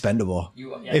I'm expendable.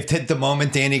 If the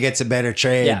moment Danny gets a better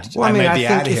trade, I might be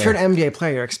out of here. If you're an NBA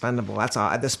player, you're expendable. That's all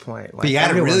at this point. But you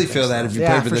got to really feel that if you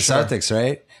play for the Celtics,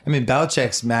 right? I mean,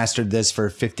 Belichick's mastered this for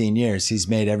 15 years. He's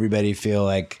made everybody feel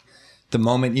like the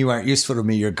moment you aren't useful to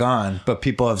me, you're gone. But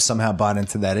people have somehow bought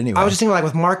into that anyway. I was just thinking like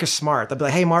with Marcus Smart. They'll be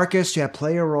like, hey, Marcus, you have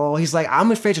play your role. He's like,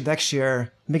 I'm afraid of next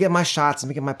year. Let me get my shots. Let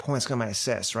me get my points. Get my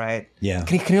assists, right? Yeah.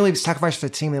 Can he really sacrifice for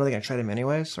the team? They're really going to trade him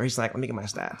anyways? Or he's like, let me get my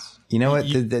stats. You know what?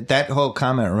 That whole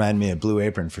comment reminded me of Blue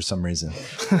Apron for some reason.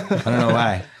 I don't know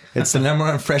why. It's the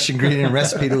 #1 fresh ingredient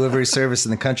recipe delivery service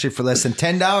in the country for less than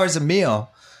 $10 a meal.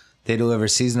 They deliver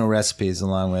seasonal recipes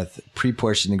along with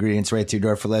pre-portioned ingredients right to your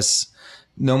door for less.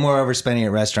 No more overspending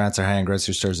at restaurants or high-end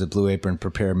grocery stores. At Blue Apron,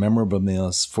 prepare memorable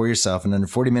meals for yourself in under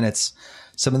 40 minutes.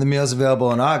 Some of the meals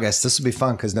available in August. This will be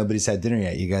fun because nobody's had dinner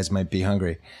yet. You guys might be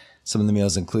hungry. Some of the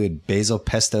meals include basil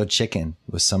pesto chicken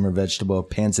with summer vegetable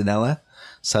panzanella,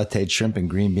 sauteed shrimp and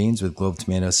green beans with glove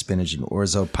tomatoes, spinach, and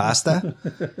orzo pasta,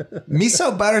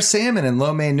 miso butter salmon and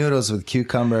lo mein noodles with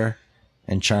cucumber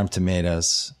and charmed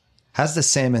tomatoes. How's the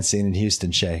salmon scene in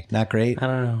Houston, Shay? Not great? I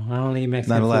don't know. I don't eat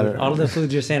Mexican Not a lot food. All of the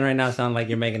foods you're saying right now sound like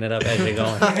you're making it up as you're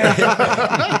going.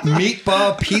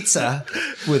 Meatball pizza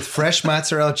with fresh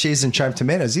mozzarella cheese and charmed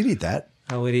tomatoes. You'd eat that.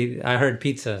 I heard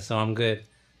pizza, so I'm good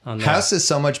on that. House is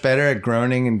so much better at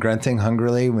groaning and grunting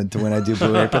hungrily when I do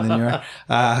Blue Apron than you are.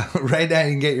 Right now,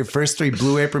 you can get your first 3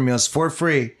 Blue Apron meals for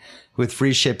free with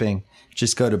free shipping.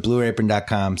 Just go to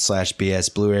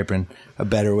blueapron.com/BS. Blue Apron, a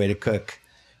better way to cook.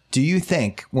 Do you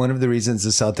think one of the reasons the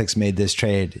Celtics made this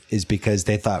trade is because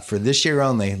they thought for this year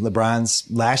only, LeBron's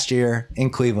last year in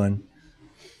Cleveland,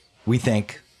 we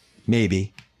think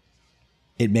maybe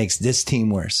it makes this team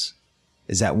worse?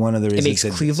 Is that one of the reasons? It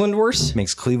makes Cleveland worse?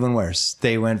 Makes Cleveland worse.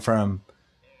 They went from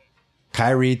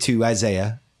Kyrie to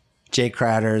Isaiah. Jay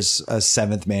Crowder's a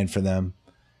 7th man for them.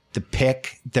 The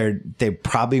pick, they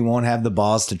probably won't have the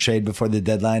balls to trade before the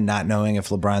deadline, not knowing if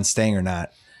LeBron's staying or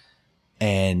not.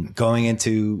 And going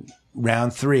into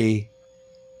round 3,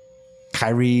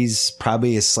 Kyrie's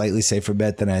probably a slightly safer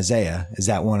bet than Isaiah. Is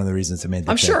that one of the reasons they made the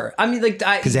I'm trade? sure. I mean, like,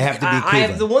 because they have to be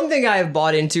Cleveland. The one thing I have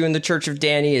bought into in the Church of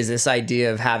Danny is this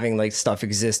idea of having like stuff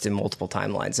exist in multiple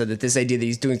timelines. So that this idea that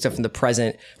he's doing stuff in the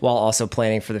present while also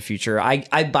planning for the future. I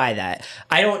buy that.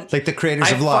 I don't like the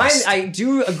creators of Lost. I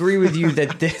do agree with you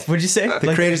that what'd you say?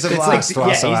 The creators of Lost also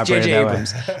he's operate J.J. that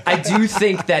Abrams. way. I do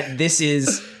think that this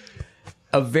is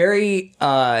a very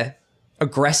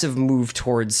aggressive move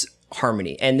towards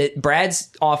harmony, and that Brad's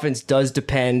offense does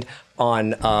depend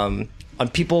on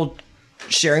people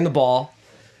sharing the ball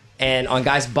and on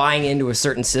guys buying into a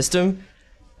certain system.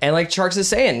 And like Sharks is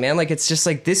saying, man, like it's just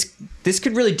like this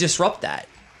could really disrupt that.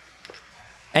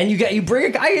 And you bring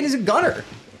a guy in as a gunner.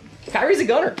 Kyrie's a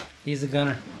gunner. He's a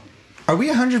gunner. Are we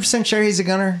 100% sure he's a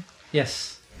gunner?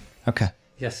 Yes. Okay.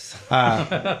 Yes.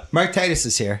 Mark Titus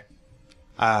is here.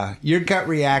 Your gut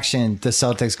reaction to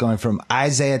Celtics going from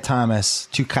Isaiah Thomas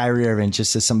to Kyrie Irving,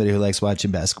 just as somebody who likes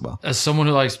watching basketball. As someone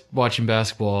who likes watching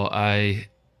basketball, I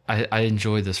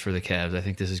enjoy this for the Cavs. I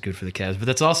think this is good for the Cavs, but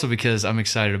that's also because I'm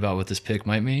excited about what this pick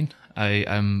might mean.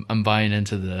 I'm buying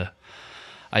into the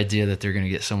idea that they're going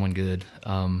to get someone good.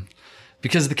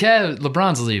 Because the Cavs,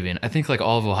 LeBron's leaving. I think like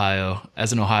all of Ohio,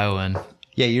 as an Ohioan,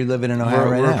 Yeah, you're living in Ohio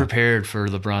right now. We're prepared for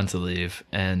LeBron to leave,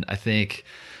 and I think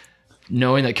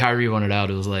knowing that Kyrie wanted out,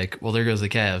 it was like, well, there goes the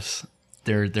Cavs.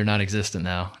 They're not existent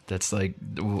now. That's like,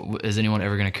 is anyone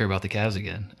ever going to care about the Cavs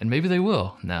again? And maybe they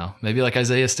will now. Maybe like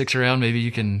Isaiah sticks around. Maybe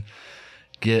you can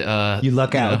get you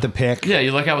luck out with the pick. Yeah,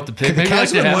 you luck out with the pick. Maybe like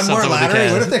they have one more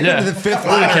lottery. What if they go to the 5th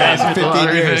lottery in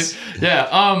 15 years?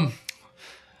 Yeah.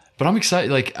 But I'm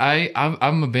excited. Like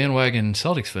I'm a bandwagon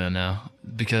Celtics fan now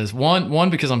because one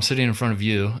because I'm sitting in front of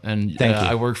you and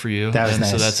I work for you. That was and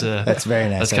nice. So that's very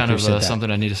nice. That's kind of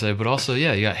something I need to say. But also,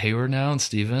 yeah, you got Hayward now and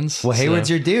Stevens. Well, Hayward's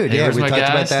your dude. Yeah, we talked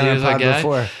about that on the pod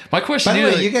before. My question. By the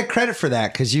way, you get credit for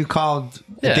that because you called.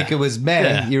 I think it was May.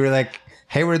 Yeah. You were like,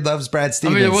 Hayward loves Brad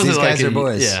Stevens. I mean, it wasn't These guys are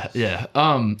boys. Yeah.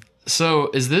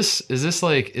 So is this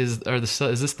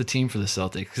the team for the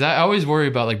Celtics? Because I always worry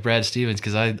about like Brad Stevens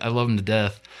because I love him to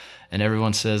death. And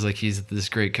everyone says like he's this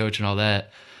great coach and all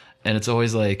that, and it's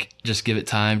always like just give it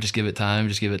time, just give it time,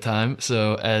 just give it time.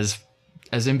 So as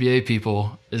NBA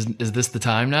people, is this the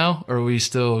time now, or are we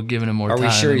still giving him more time? Are we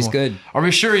sure he's good? Are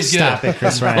we sure he's good? Stop it,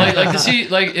 Chris Ryan. like does he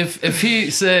like if he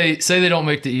say they don't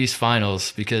make the East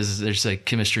Finals because there's like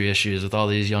chemistry issues with all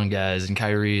these young guys and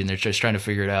Kyrie and they're just trying to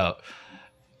figure it out.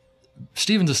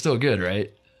 Stevens is still good,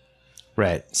 right?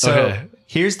 Right. So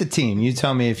here's the team. You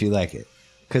tell me if you like it.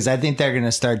 Because I think they're going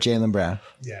to start Jaylen Brown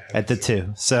at the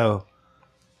 2. So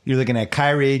you're looking at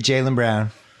Kyrie, Jaylen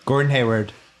Brown, Gordon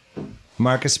Hayward,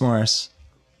 Marcus Morris,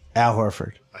 Al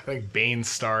Horford. I think Bain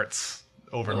starts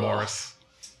over Morris.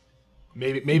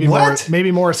 Maybe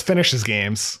Morris finishes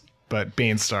games, but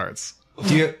Bain starts.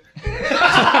 Do you?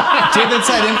 Do you have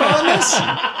inside info on this?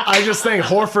 I just think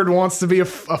Horford wants to be a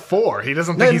 4. He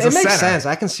doesn't think he's a it makes center. sense.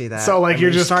 I can see that. So like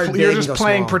you're just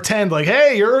playing pretend. pretend like,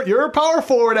 hey, you're a power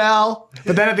forward, Al.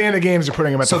 But then at the end of the games, you're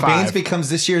putting him at the 5. So Baines becomes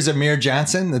this year's Amir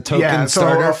Johnson, the token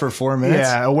starter for 4 minutes.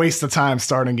 Yeah, a waste of time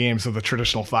starting games with the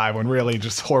traditional 5 when really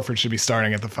just Horford should be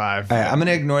starting at the 5. All right, I'm going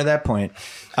to ignore that point.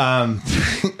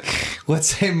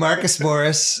 Let's say Marcus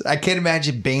Morris. I can't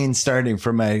imagine Baines starting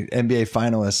for my NBA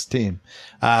finalist team.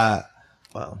 And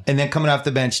then coming off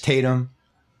the bench, Tatum,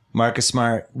 Marcus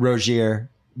Smart, Rozier,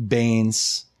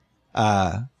 Baines,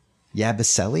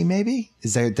 Yabusele maybe?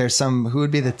 Is there's some, who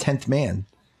would be the 10th man?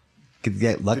 Could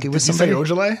get lucky with somebody? Did you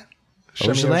say Ojale?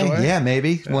 Ojale? Yeah,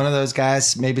 maybe. Yeah. One of those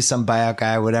guys, maybe some buyout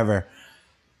guy, whatever.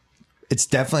 It's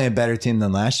definitely a better team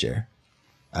than last year,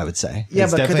 I would say. Yeah,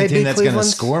 it's but definitely could they a team beat that's going to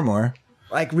Cleveland's? score more.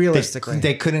 Like realistically.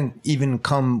 They couldn't even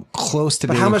come close to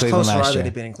But beating how much Cleveland closer last are they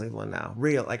year. to beating Cleveland now?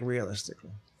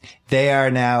 Realistically. They are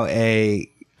now a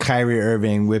Kyrie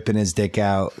Irving whipping his dick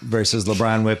out versus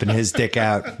LeBron whipping his dick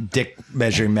out, dick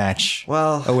measuring match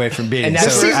away from beating. And This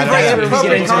that's seems I like don't an know if we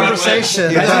get appropriate into it.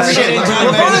 conversation. Yeah, shit,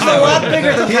 LeBron's a lot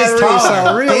bigger than He is Kyrie, so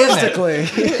taller. realistically.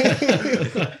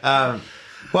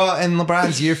 Well, and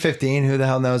LeBron's year 15. Who the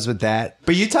hell knows with that?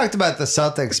 But you talked about the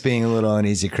Celtics being a little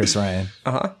uneasy, Chris Ryan.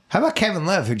 How about Kevin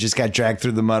Love, who just got dragged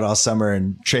through the mud all summer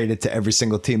and traded to every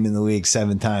single team in the league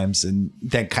 7 times, and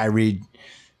then Kyrie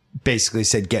basically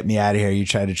said, "Get me out of here! You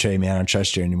tried to trade me. I don't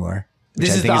trust you anymore." Which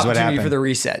This I is think the is what opportunity happened. for the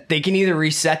reset. They can either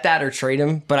reset that or trade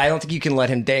him, but I don't think you can let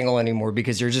him dangle anymore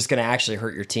because you're just going to actually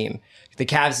hurt your team. The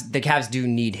Cavs do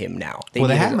need him now. They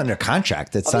have him under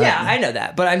contract. It's not, I know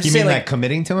that, but I'm you just mean saying, like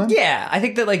committing to him? Yeah, I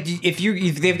think that like if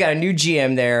they've got a new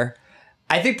GM there,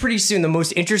 I think pretty soon the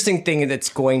most interesting thing that's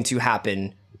going to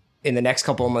happen in the next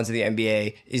couple of months of the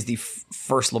NBA is the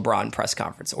first LeBron press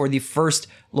conference or the first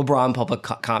LeBron public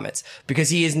comments, because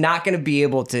he is not going to be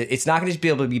able to. It's not going to just be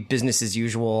able to be business as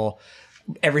usual.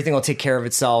 Everything will take care of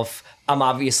itself. I'm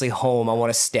obviously home. I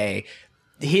want to stay.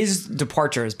 His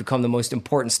departure has become the most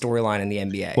important storyline in the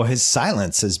NBA. Well, his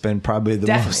silence has been probably the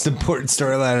most important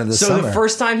storyline of the summer. So the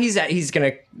first time he's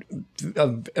going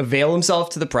to avail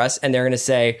himself to the press, and they're going to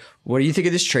say, "What do you think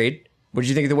of this trade? What did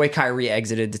you think of the way Kyrie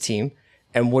exited the team?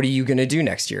 And what are you going to do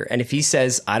next year?" And if he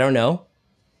says, "I don't know,"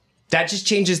 that just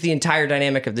changes the entire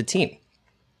dynamic of the team.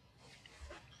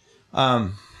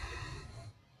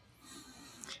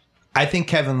 I think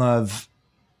Kevin Love,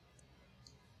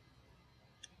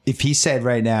 if he said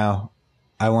right now,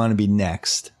 "I want to be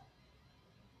next,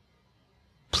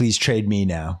 please trade me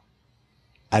now,"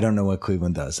 I don't know what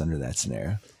Cleveland does under that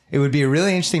scenario. It would be a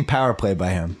really interesting power play by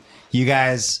him. You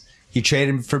guys, you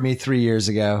traded for me 3 years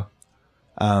ago.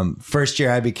 First year,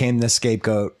 I became the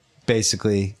scapegoat,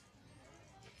 basically.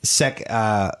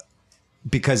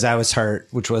 Because I was hurt,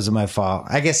 which wasn't my fault.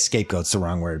 I guess scapegoat's the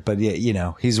wrong word, but you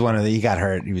know, he got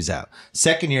hurt, he was out.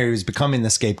 Second year, he was becoming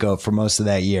the scapegoat for most of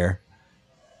that year.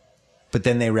 But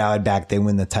then they rallied back, they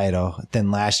win the title. Then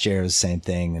last year, it was the same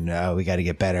thing, and we got to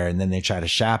get better. And then they try to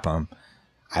shop him.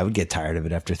 I would get tired of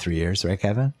it after 3 years, right,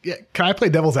 Kevin? Yeah. Can I play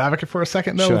devil's advocate for a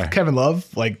second, though? Sure. With Kevin Love,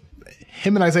 like,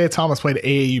 him and Isaiah Thomas played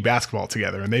AAU basketball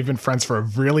together, and they've been friends for a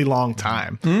really long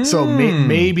time. So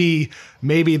maybe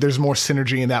there's more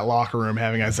synergy in that locker room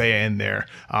having Isaiah in there.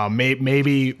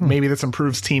 Maybe this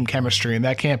improves team chemistry, and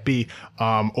that can't be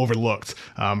overlooked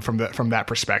from that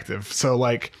perspective. So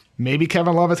like maybe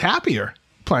Kevin Love is happier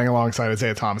playing alongside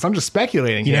Isaiah Thomas. I'm just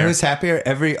speculating. You here. know who's happier?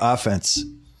 Every offense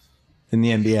in the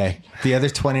NBA. The other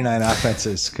 29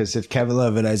 offenses, because if Kevin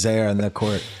Love and Isaiah are on the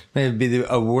court, maybe it'd be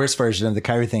a worse version of the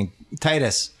Kyrie thing.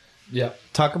 Titus,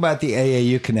 talk about the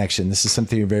AAU connection. This is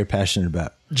something you're very passionate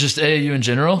about. Just AAU in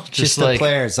general? Just the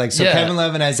players. Like, so Kevin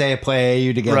Love and Isaiah play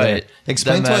AAU together. Right.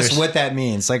 Explain to us what that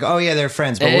means. Like, oh yeah, they're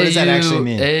friends, but what does that actually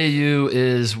mean? AAU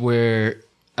is where,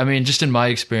 I mean, just in my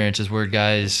experience, is where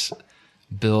guys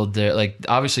build their, like,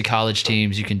 obviously college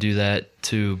teams, you can do that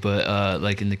too, but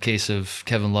like in the case of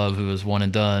Kevin Love, who was one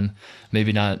and done,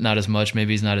 maybe not as much,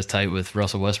 maybe he's not as tight with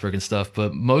Russell Westbrook and stuff,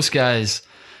 but most guys,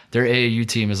 their AAU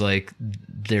team is like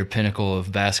their pinnacle of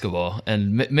basketball.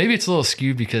 And maybe it's a little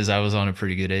skewed because I was on a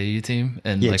pretty good AAU team.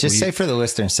 And yeah, like just say for the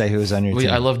listeners, say who was on your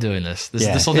team. I love doing this.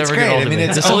 Yeah. This will never get old of me.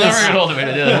 This will never get old of me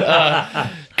to do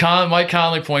it. Mike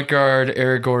Conley, point guard.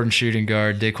 Eric Gordon, shooting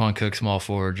guard. Daquan Cook, small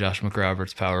forward. Josh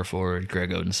McRoberts, power forward.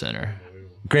 Greg Oden, center.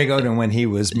 Greg Oden when he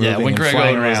was moving when Greg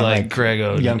Oden was like Greg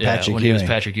Oden. Young Patrick when Ewing. he was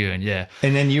Patrick Ewing, yeah.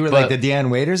 And then you were like the Deion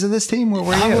Waiters of this team? What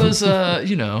were you? I was,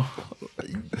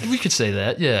 we could say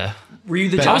that, yeah. Were you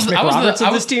the Josh McRoberts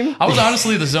of this team? I was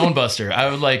honestly the zone buster.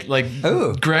 I would like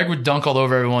Ooh. Greg would dunk all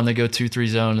over everyone. They go 2-3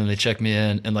 zone and they check me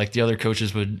in, and like the other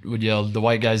coaches would yell, "The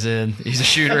white guy's in. He's a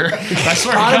shooter." I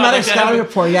swear, Automatic scouting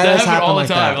report. Yeah, that that's happened all the like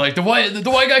time. that. Like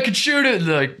the white guy could shoot it.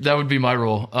 Like that would be my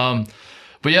rule.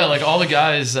 But yeah, like all the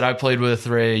guys that I played with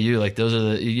for AAU, like those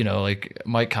are the like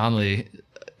Mike Conley.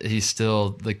 He's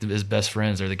still like his best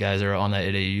friends are the guys that are on that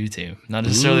AAU team. Not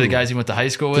necessarily the guys he went to high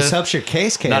school with. This helps your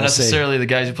case, KOC. Not necessarily the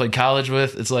guys he played college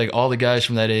with. It's like all the guys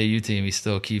from that AAU team he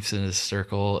still keeps in his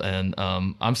circle. And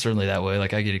I'm certainly that way.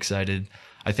 Like I get excited.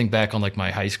 I think back on like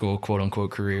my high school quote unquote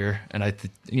career, and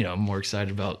I'm more excited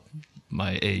about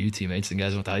my AAU teammates than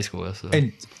guys I went to high school with. So.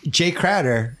 And Jay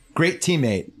Crowder, great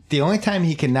teammate. The only time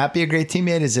he cannot be a great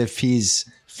teammate is if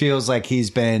feels like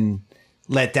he's been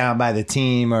let down by the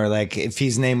team, or like if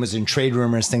his name was in trade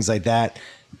rumors, things like that.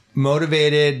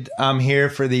 Motivated, I'm here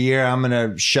for the year, I'm going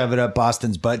to shove it up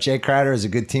Boston's butt. Jay Crowder is a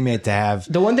good teammate to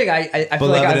have. The one thing I feel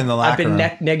like I've been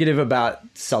room. negative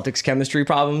about Celtics chemistry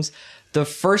problems. The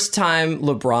first time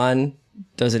LeBron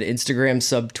does an Instagram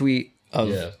subtweet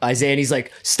of Isaiah, and he's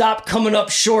like, "Stop coming up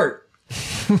short."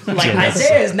 Like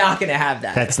Isaiah is not going to have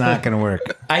that. That's not going to work.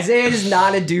 Isaiah is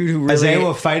not a dude who really... Isaiah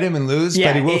will fight him and lose,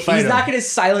 but he will fight him. He's not going to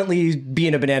silently be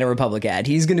in a Banana Republic ad.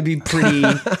 He's going to be pretty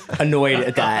annoyed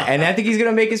at that. And I think he's going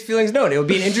to make his feelings known. It would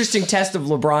be an interesting test of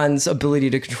LeBron's ability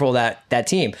to control that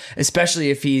team, especially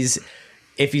if he's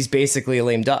basically a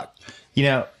lame duck.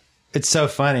 It's so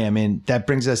funny. I mean, that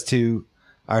brings us to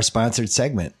our sponsored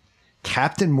segment.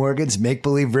 Captain Morgan's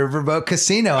Make-Believe Riverboat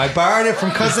Casino. I borrowed it from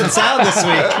Cousin Sal this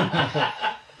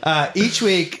week. Each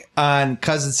week on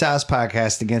Cousin Sal's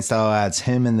podcast, Against All Odds,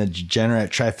 him and the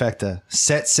degenerate trifecta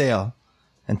set sail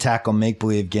and tackle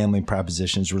make-believe gambling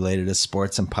propositions related to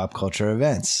sports and pop culture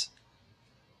events.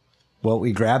 Well,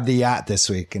 we grabbed the yacht this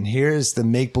week, and here's the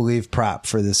make-believe prop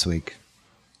for this week.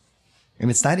 And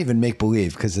it's not even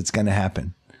make-believe because it's going to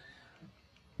happen.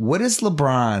 What is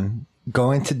LeBron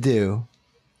going to do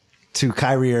to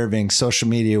Kyrie Irving, social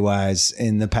media wise,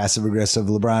 in the passive aggressive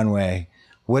LeBron way?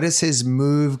 What is his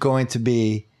move going to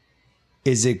be?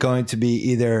 Is it going to be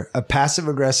either a passive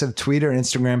aggressive tweet or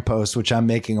Instagram post, which I'm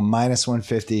making a minus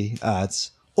 150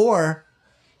 odds, or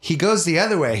he goes the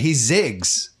other way. He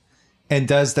zigs and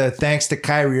does the "thanks to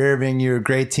Kyrie Irving, you're a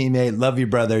great teammate, love you,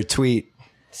 brother" tweet.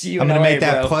 I'm going to make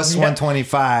that plus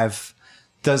 125.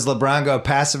 Does LeBron go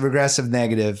passive aggressive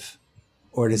negative?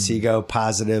 Or does he go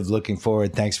positive, looking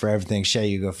forward, thanks for everything? Shay,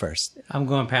 you go first. I'm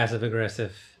going passive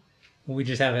aggressive. We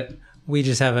just have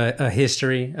a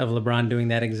history of LeBron doing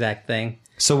that exact thing.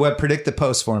 So what? Predict the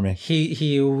post for me.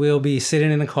 He will be sitting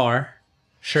in the car,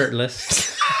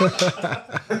 shirtless,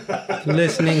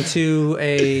 listening to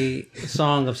a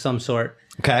song of some sort.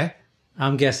 Okay.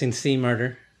 I'm guessing "C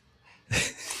Murder."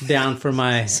 Down for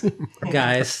my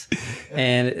guys,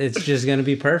 and it's just going to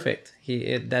be perfect.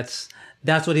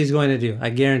 That's what he's going to do.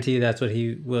 I guarantee you that's what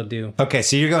he will do. Okay,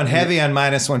 so you're going heavy on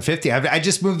minus 150. I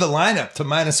just moved the lineup to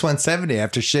minus 170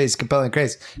 after Shay's compelling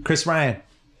craze. Chris Ryan.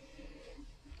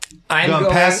 I'm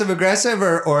going passive aggressive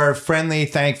or friendly,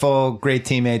 thankful, great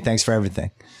teammate, thanks for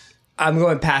everything? I'm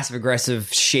going passive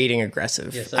aggressive, shading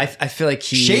aggressive. Yes, I feel like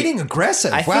shading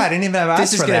aggressive. Wow, I didn't even have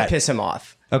this eyes for that. This is going to piss him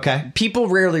off. Okay. People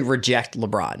rarely reject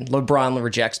LeBron. LeBron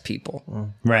rejects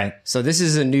people. Right. So this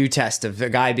is a new test of a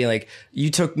guy being like, "You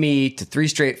took me to 3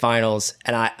 straight finals,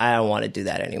 and I don't want to do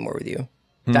that anymore with you."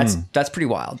 That's pretty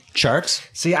wild. Sharks?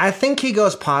 See, I think he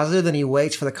goes positive, then he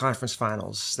waits for the conference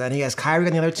finals. Then he has Kyrie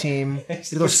on the other team.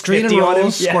 He goes screen and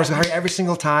rolls, scores Kyrie every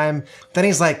single time. Then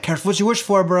he's like, "Careful what you wish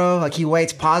for, bro." Like he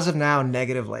waits positive now,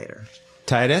 negative later.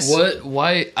 Titus? What?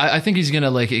 Why? I think he's going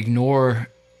to like ignore...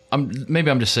 maybe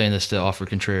I'm just saying this to offer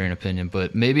contrarian opinion,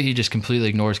 but maybe he just completely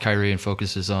ignores Kyrie and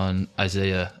focuses on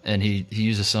Isaiah, and he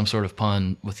uses some sort of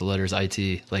pun with the letters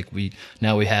IT, like we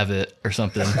have it or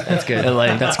something. That's good.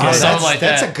 Like, that's good.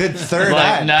 That's a good third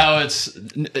like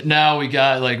eye. Now we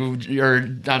got like, or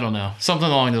I don't know, something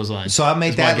along those lines. So I'll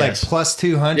make that like plus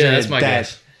 200. Yeah, that's my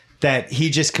guess. That he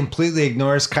just completely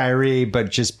ignores Kyrie,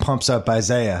 but just pumps up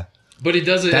Isaiah. But he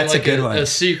does it That's in like a good one. a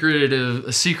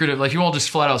secretive, like he won't just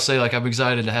flat out say like, "I'm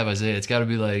excited to have Isaiah." It's got to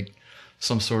be like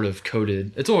some sort of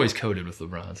coded. It's always coded with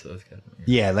LeBron, so it's got to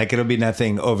be. Yeah, like it'll be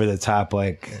nothing over the top,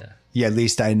 like at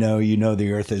least I know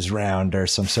the earth is round or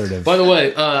some sort of. By the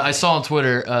way, I saw on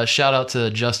Twitter, shout out to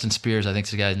Justin Spears, I think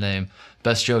it's the guy's name.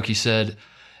 Best joke, he said,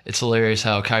 "It's hilarious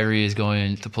how Kyrie is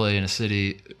going to play in a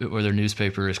city where their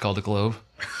newspaper is called the Globe."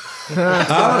 Oh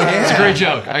yeah, it's a great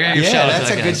joke. I gotta give a shout out to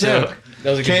that guy. That's a good joke.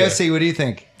 That was a good KOC, what do you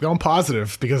think? Going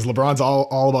positive because LeBron's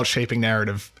all about shaping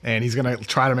narrative, and he's going to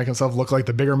try to make himself look like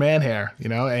the bigger man here,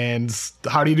 And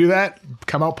how do you do that?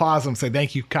 Come out positive and say,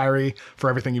 thank you, Kyrie, for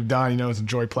everything you've done. It's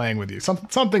enjoyed playing with you.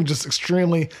 Something just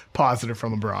extremely positive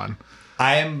from LeBron.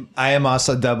 I am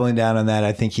also doubling down on that.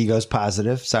 I think he goes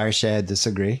positive. Sorry, Shay, I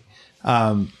disagree.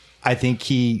 I think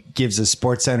he gives a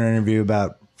SportsCenter interview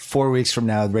about 4 weeks from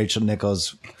now with Rachel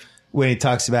Nichols when he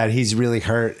talks about he's really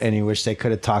hurt and he wished they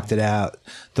could have talked it out.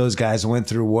 Those guys went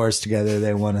through wars together.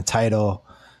 They won a title.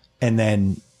 And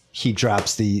then he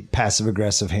drops the passive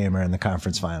aggressive hammer in the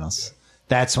conference finals.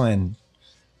 That's when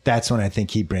I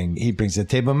think he brings the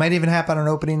table. It might even happen on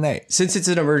opening night. Since it's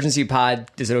an emergency pod,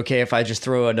 is it okay if I just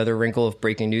throw another wrinkle of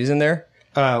breaking news in there?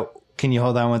 Can you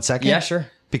hold on 1 second? Yeah, sure.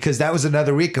 Because that was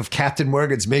another week of Captain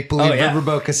Morgan's Make-Believe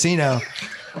Riverboat Casino.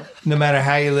 No matter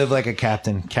how you live like a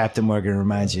captain, Captain Morgan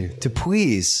reminds you to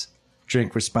please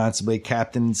drink responsibly.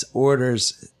 Captain's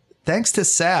orders. Thanks to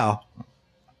Sal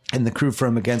and the crew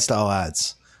from Against All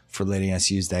Odds for letting us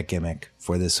use that gimmick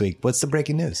for this week. What's the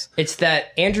breaking news? It's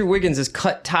that Andrew Wiggins has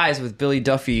cut ties with Billy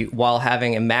Duffy while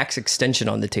having a max extension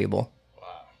on the table.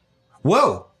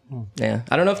 Whoa. Yeah.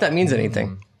 I don't know if that means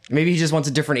anything. Maybe he just wants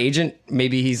a different agent.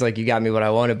 Maybe he's like, you got me what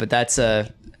I wanted, but it's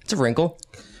a wrinkle.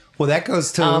 Well, that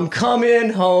goes to... I'm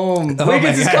coming home. Oh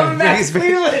Wiggins is coming back to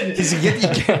Cleveland.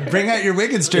 You bring out your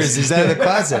Wiggins jerseys out of the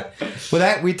closet.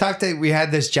 Well, we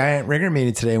had this giant ringer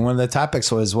meeting today. And one of the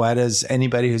topics was, why does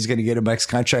anybody who's going to get a max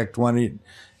contract want to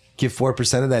give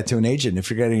 4% of that to an agent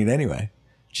if you're getting it anyway?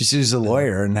 Just use a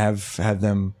lawyer and have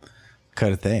them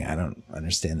cut a thing. I don't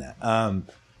understand that.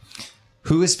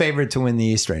 Who is favored to win the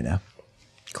East right now?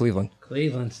 Cleveland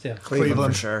still.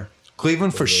 Cleveland for sure.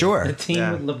 Cleveland for sure. The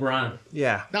team with LeBron.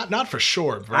 Yeah. Not for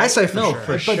sure. Right? I say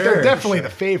for sure. But they're definitely the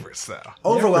favorites, though.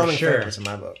 Overwhelming sure. favorites in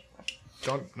my vote.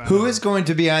 Who is going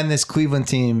to be on this Cleveland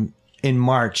team in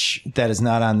March that is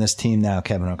not on this team now,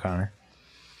 Kevin O'Connor?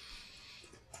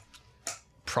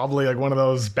 Probably like one of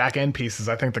those back end pieces.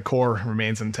 I think the core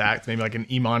remains intact. Maybe like an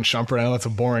Iman Shumpert. I know that's a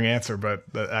boring answer, but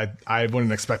I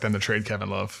wouldn't expect them to trade Kevin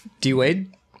Love. D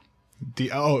Wade.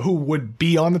 Who would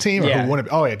be on the team? Or Yeah. who wouldn't?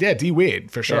 Oh yeah, D Wade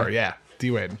for sure. Yeah,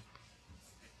 D Wade.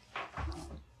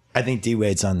 I think D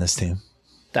Wade's on this team.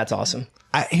 That's awesome.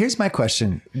 Here's my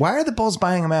question: why are the Bulls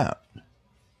buying him out?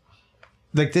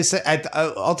 Like this,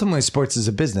 ultimately, sports is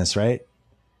a business, right?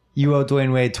 You owe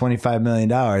Dwayne Wade $25 million.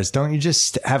 Don't you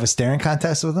just have a staring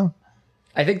contest with him?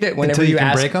 I think that whenever Until you you can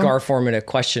ask break 'em? Gar Forman a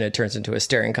question, it turns into a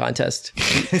staring contest.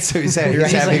 So he's having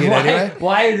He's it like, anyway.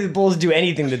 why do the Bulls do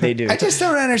anything that they do? I just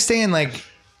don't understand. Like,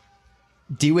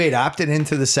 D Wade opted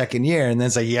into the second year, and then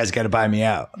it's like, you guys got to buy me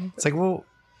out. It's like, well,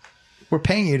 we're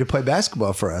paying you to play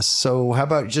basketball for us, so how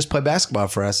about you just play basketball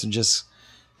for us and just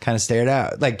kind of stay it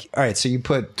out? Like, all right, so you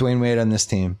put Dwayne Wade on this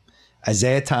team,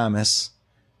 Isaiah Thomas,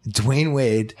 Dwayne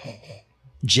Wade,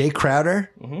 Jay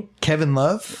Crowder, Kevin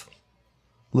Love,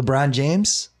 LeBron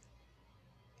James.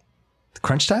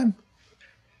 Crunch time?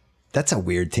 That's a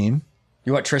weird team.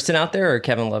 You want Tristan out there or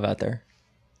Kevin Love out there?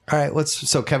 All right,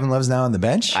 so Kevin Love's now on the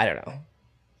bench? I don't know.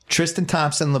 Tristan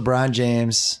Thompson, LeBron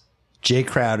James, Jay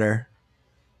Crowder,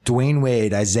 Dwayne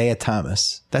Wade, Isaiah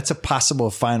Thomas. That's a possible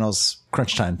finals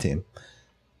crunch time team.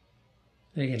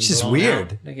 It's just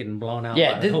weird. They're getting blown out.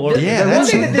 Yeah, by the the Warriors. one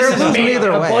thing that this they're has losing made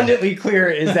either way. abundantly clear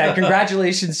is that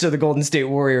congratulations to the Golden State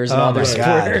Warriors and all their my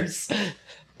God. supporters.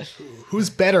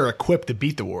 Who's better equipped to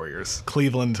beat the Warriors,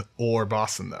 Cleveland or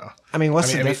Boston, though? I mean,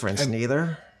 what's the I mean, difference?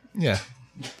 Neither. Yeah.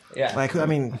 Yeah. Like, I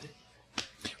mean,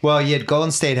 Well, yet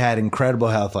Golden State had incredible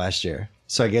health last year.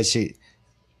 So I guess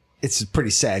it's a pretty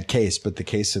sad case, but the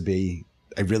case would be,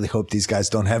 I really hope these guys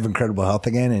don't have incredible health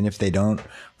again. And if they don't,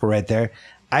 we're right there.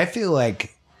 I feel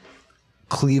like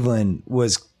Cleveland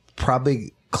was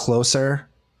probably closer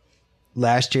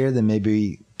last year than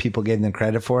maybe people gave them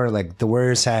credit for. Like the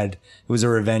Warriors it was a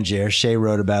revenge year. Shea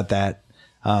wrote about that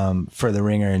for the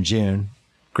Ringer in June.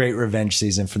 Great revenge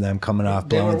season for them coming off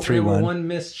blowing 3-1. They were one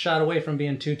missed shot away from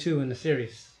being 2-2 in the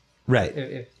series. Right.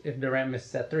 If Durant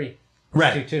missed that 3.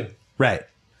 Right. 2-2. Right.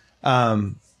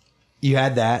 You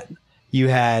had that. You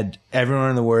had everyone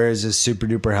in the Warriors is super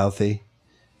duper healthy.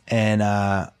 And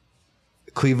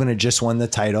Cleveland had just won the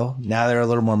title. Now they're a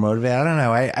little more motivated. I don't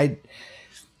know.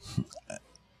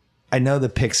 I know the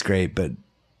pick's great, but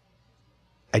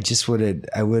I just would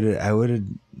have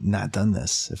not done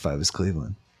this if I was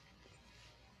Cleveland.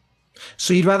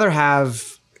 so you'd rather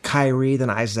have Kyrie than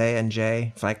Isaiah and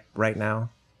Jay, like right now,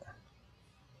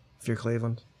 if you're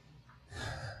Cleveland?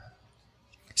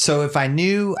 So if I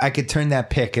knew I could turn that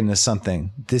pick into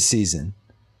something this season,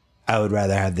 I would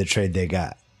rather have the trade they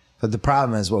got. But the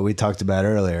problem is what we talked about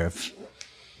earlier.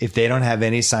 if they don't have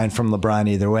any sign from LeBron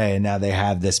either way, and now they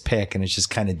have this pick and it's just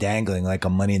kind of dangling like a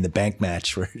Money in the Bank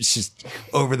match where it's just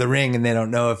over the ring and they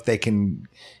don't know if they can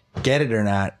get it or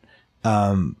not.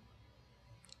 I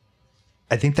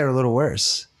think they're a little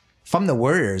worse. If I'm the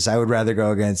Warriors, I would rather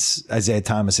go against Isaiah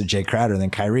Thomas and Jay Crowder than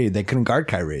Kyrie. They couldn't guard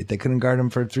Kyrie. They couldn't guard him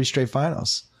for 3 straight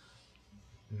finals.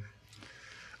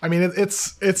 I mean,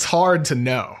 it's hard to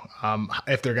know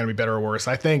if they're going to be better or worse.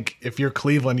 I think if you're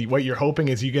Cleveland, what you're hoping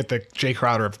is you get the Jay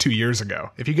Crowder of 2 years ago.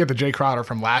 If you get the Jay Crowder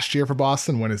from last year for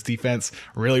Boston when his defense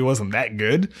really wasn't that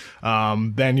good,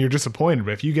 then you're disappointed.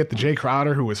 But if you get the Jay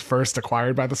Crowder who was first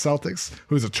acquired by the Celtics,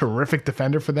 who's a terrific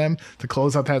defender for them to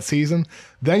close out that season,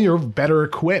 then you're better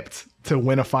equipped to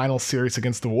win a final series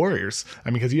against the Warriors. I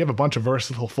mean, because you have a bunch of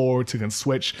versatile forwards who can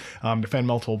switch, defend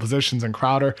multiple positions, and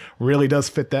Crowder really does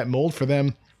fit that mold for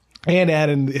them. And add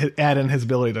in his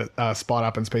ability to spot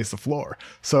up and space the floor.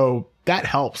 So that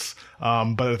helps.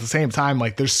 But at the same time,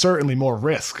 like there's certainly more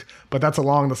risk. But that's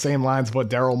along the same lines of what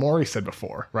Daryl Morey said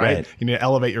before, right? You need to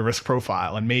elevate your risk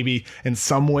profile. And maybe in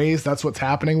some ways that's what's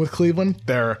happening with Cleveland.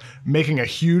 They're making a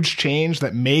huge change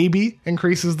that maybe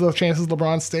increases the chances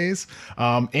LeBron stays.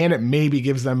 And it maybe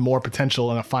gives them more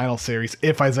potential in a final series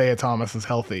if Isaiah Thomas is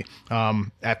healthy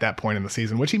at that point in the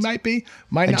season, which he might be,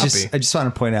 might not be. I just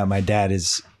want to point out my dad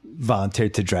is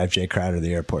volunteered to drive Jay Crowder to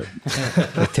the airport.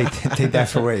 take that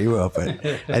for what you will, but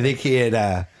I think he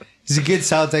had he's a good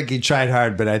Celtic. He tried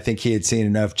hard, but I think he had seen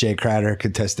enough Jay Crowder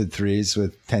contested threes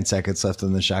with 10 seconds left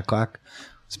on the shot clock.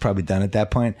 It's probably done at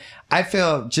that point. I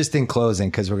feel, just in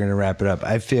closing, because we're going to wrap it up,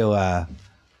 I feel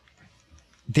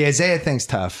the Isaiah thing's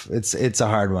tough. It's a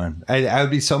hard one. I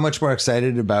would be so much more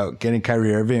excited about getting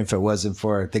Kyrie Irving if it wasn't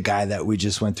for the guy that we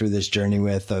just went through this journey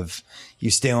with of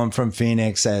you steal him from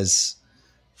Phoenix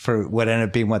for what ended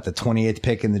up being the 28th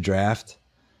pick in the draft.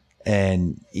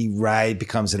 And he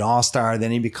becomes an all-star. Then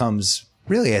he becomes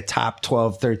really a top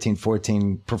 12, 13,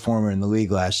 14 performer in the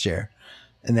league last year.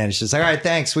 And then it's just like, all right,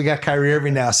 thanks. We got Kyrie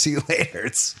Irving now. See you later.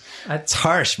 It's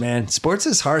harsh, man. Sports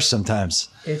is harsh sometimes.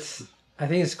 I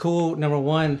think it's cool, number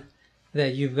one,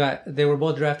 that they were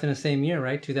both drafted in the same year,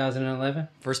 right? 2011.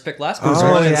 First pick last year.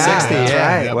 year. 60.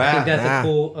 Yeah. Right. Wow. I think that's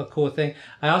a cool thing.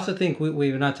 I also think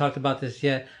we've not talked about this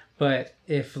yet, but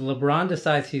if LeBron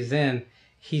decides he's in,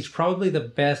 he's probably the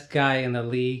best guy in the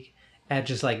league at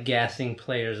just like gassing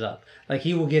players up. Like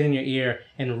he will get in your ear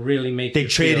and really make They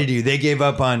traded you. They gave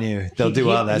up on you. They'll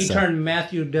do all that stuff. He turned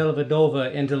Matthew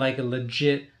Dellavedova into like a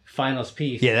legit finals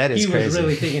piece. Yeah, that is crazy. He was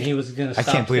really thinking he was going to stop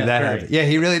I can't believe that happened. Yeah,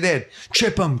 he really did.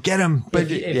 Trip him, get him. But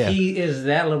if he is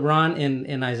that LeBron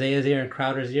in Isaiah's ear and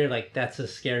Crowder's ear, like that's a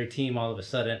scary team all of a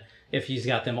sudden if he's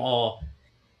got them all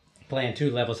playing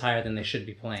 2 levels higher than they should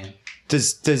be playing. Do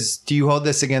you hold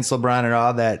this against LeBron at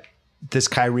all that this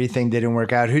Kyrie thing didn't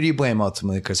work out? Who do you blame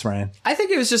ultimately, Chris Ryan? I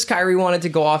think it was just Kyrie wanted to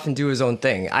go off and do his own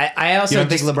thing. I also you don't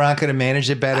think LeBron could have managed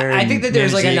it better? I think that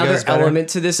there's like another element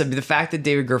to this. I mean, the fact that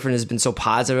David Griffin has been so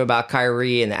positive about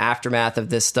Kyrie and the aftermath of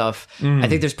this stuff. I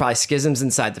think there's probably schisms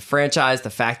inside the franchise. The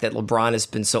fact that LeBron has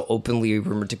been so openly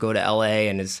rumored to go to LA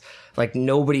and is like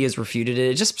nobody has refuted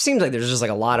it. It just seems like there's just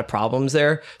like a lot of problems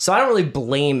there. So I don't really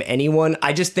blame anyone.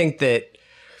 I just think that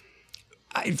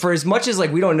for as much as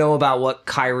like we don't know about what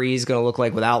Kyrie is going to look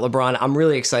like without LeBron, I'm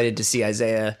really excited to see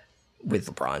Isaiah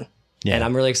with LeBron. Yeah. And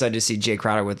I'm really excited to see Jay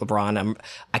Crowder with LeBron.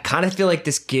 I kind of feel like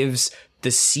this gives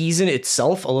the season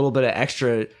itself a little bit of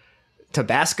extra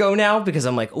Tabasco now because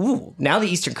I'm like, ooh, now the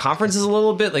Eastern Conference is a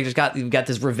little bit like we've got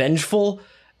this revengeful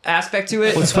aspect to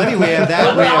it. Well, it's funny we have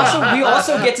that. We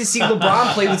also get to see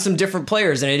LeBron play with some different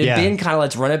players, and it had been kind of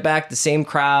let's run it back, the same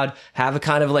crowd, have a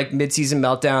kind of like midseason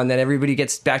meltdown, then everybody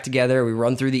gets back together, we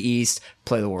run through the East,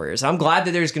 play the Warriors. I'm glad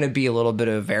that there's going to be a little bit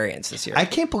of variance this year. I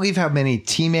can't believe how many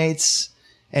teammates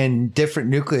and different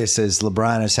nucleuses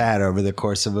LeBron has had over the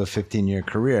course of a 15-year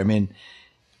career. I mean,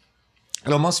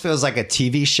 it almost feels like a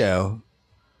TV show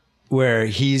where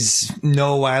he's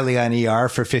Noah Wiley on ER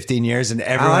for 15 years and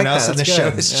everyone else on the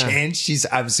show has changed. He's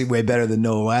obviously way better than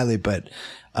Noah Wiley, but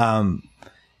I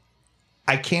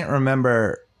can't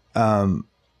remember a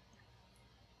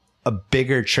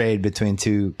bigger trade between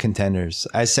two contenders.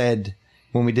 I said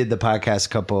when we did the podcast a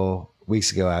couple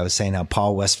weeks ago, I was saying how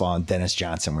Paul Westphal and Dennis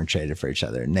Johnson were traded for each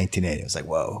other in 1980. I was like,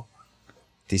 whoa,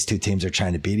 these two teams are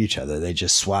trying to beat each other. They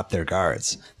just swapped their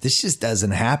guards. This just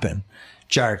doesn't happen.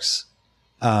 Jarks.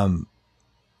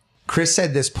 Chris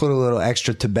said this put a little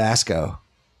extra Tabasco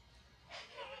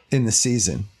in the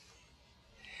season.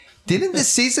 Didn't the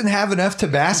season have enough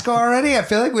Tabasco already? I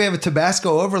feel like we have a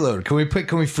Tabasco overload. Can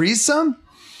we freeze some?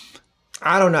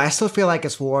 I don't know. I still feel like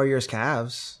it's Warriors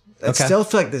Cavs. I still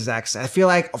feel like the Zax. I feel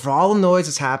like for all the noise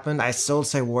that's happened, I still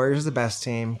say Warriors are the best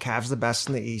team, Cavs the best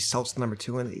in the East, Celtics number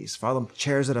 2 in the East. For all the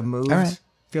chairs that have moved,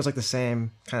 feels like the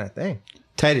same kind of thing.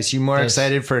 Titus, you more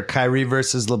excited for Kyrie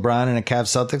versus LeBron in a Cavs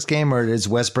Celtics game, or is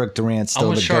Westbrook Durant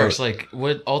still the Sharks. GOAT? Like,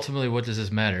 what does this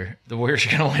matter? The Warriors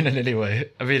are going to win it anyway.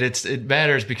 I mean, it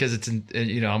matters because it's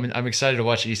I'm excited to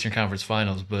watch the Eastern Conference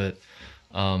Finals, but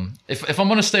if I'm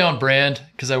going to stay on brand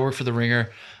because I work for the Ringer,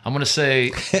 I'm going to say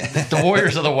the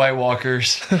Warriors are the White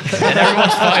Walkers, and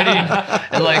everyone's fighting.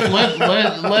 And like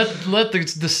let the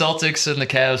Celtics and the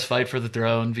Cavs fight for the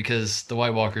throne because the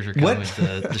White Walkers are coming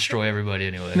to destroy everybody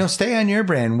anyway. No, stay on your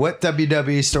brand. What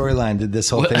WWE storyline did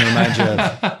this whole thing remind you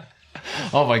of?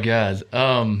 Oh my God.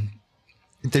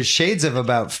 There's shades of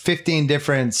about 15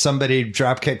 different somebody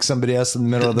dropkick somebody else in the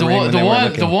middle of the ring.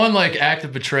 The one like act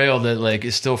of betrayal that like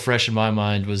is still fresh in my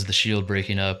mind was the Shield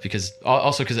breaking up because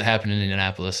it happened in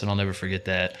Indianapolis and I'll never forget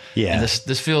that. Yeah. And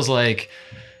this feels like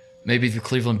maybe the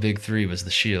Cleveland Big Three was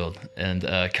the Shield and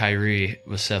Kyrie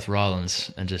was Seth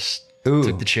Rollins and just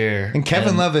took the chair. And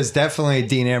Kevin Love is definitely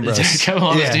Dean Ambrose. Kevin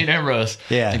Love is Dean Ambrose.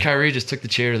 Yeah. And Kyrie just took the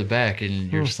chair to the back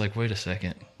and you're just like, wait a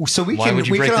second. So we Why can would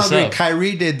you break all this agree. up?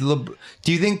 Kyrie did.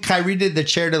 Do you think Kyrie did the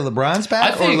chair to LeBron's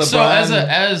back? I think or so.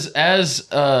 LeBron? As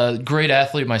a great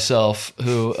athlete myself,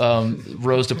 who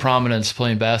rose to prominence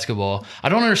playing basketball, I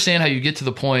don't understand how you get to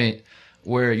the point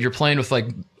where you're playing with like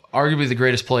arguably the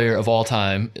greatest player of all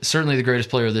time, certainly the greatest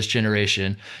player of this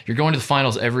generation. You're going to the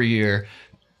finals every year.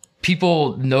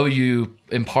 People know you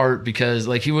in part because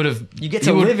like he would have. You get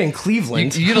to live in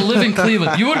Cleveland. You get to live in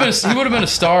Cleveland. He would have been a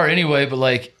star anyway, but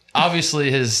like obviously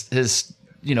his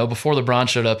before LeBron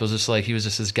showed up, it was just like he was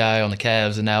just this guy on the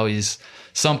Cavs, and now he's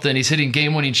something. He's hitting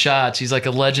game-winning shots. He's like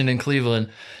a legend in Cleveland.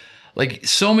 Like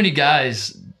so many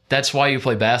guys, that's why you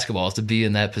play basketball, is to be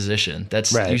in that position.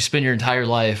 That's right. You spend your entire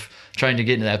life trying to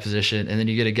get into that position, and then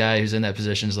you get a guy who's in that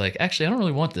position is like, actually, I don't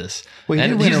really want this. Well,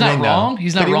 and he's not wrong.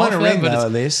 He's not wrong for that, but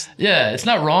at least. Yeah, it's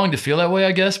not wrong to feel that way,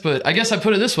 I guess. But I guess I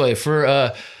put it this way: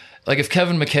 for like if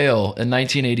Kevin McHale in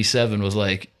 1987 was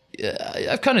like,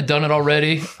 I've kind of done it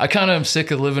already. I kind of am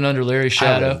sick of living under Larry's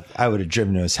shadow. I would have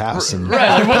driven to his house. And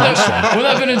right. Like, wouldn't that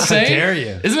have been insane? How dare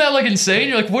you? Isn't that like insane?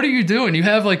 You're like, what are you doing? You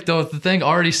have like the thing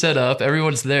already set up.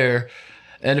 Everyone's there.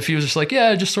 And if he was just like, yeah,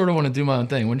 I just sort of want to do my own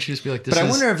thing, wouldn't you just be like, I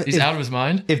wonder if he's out of his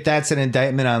mind? If that's an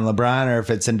indictment on LeBron or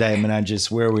if it's an indictment on just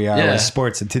where we are with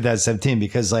sports in 2017.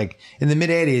 Because like in the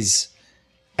mid-'80s,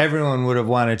 everyone would have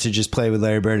wanted to just play with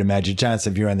Larry Bird and Magic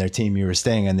Johnson. If you were on their team, you were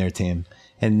staying on their team.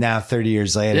 And now 30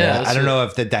 years later, I don't know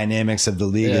if the dynamics of the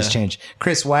league has changed.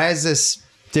 Chris, why is this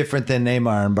different than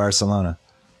Neymar in Barcelona?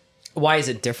 Why is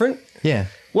it different? Yeah.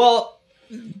 Well,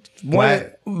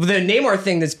 the Neymar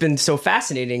thing that's been so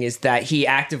fascinating is that he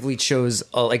actively chose,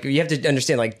 like, you have to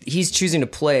understand, like, he's choosing to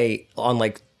play on,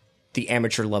 like, the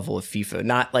amateur level of FIFA,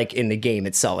 not, like, in the game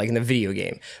itself, like, in the video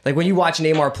game. Like, when you watch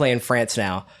Neymar play in France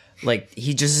now, like,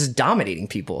 he just is dominating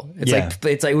people. It's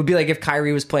like, it would be like if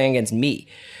Kyrie was playing against me.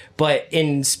 But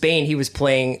in Spain, he was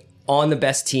playing on the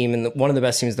best team and one of the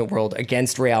best teams in the world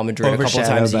against Real Madrid a couple of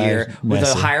times a year with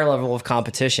a higher level of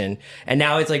competition. And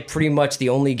now it's like pretty much the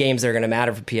only games that are going to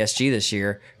matter for PSG this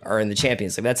year are in the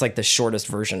Champions League. That's like the shortest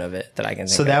version of it that I can think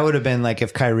of. So that would have been like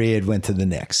if Kyrie had went to the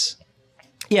Knicks.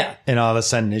 Yeah. And all of a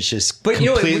sudden it's just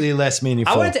completely less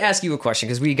meaningful. I wanted to ask you a question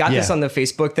because we got this on the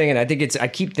Facebook thing, and I think I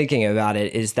keep thinking about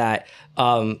it, is that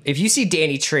if you see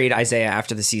Danny trade Isaiah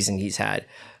after the season he's had,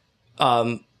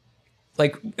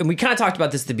 like, and we kind of talked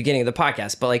about this at the beginning of the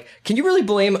podcast, but like, can you really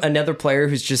blame another player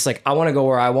who's just like, I want to go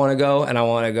where I want to go, and I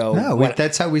want to go? No,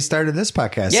 that's how we started this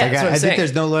podcast. Yeah, like, I think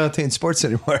there's no loyalty in sports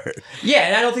anymore. Yeah,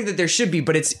 and I don't think that there should be,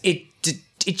 but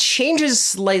it changes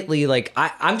slightly. Like,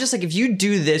 I'm just like, if you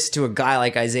do this to a guy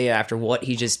like Isaiah after what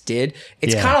he just did,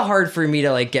 it's kind of hard for me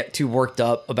to like get too worked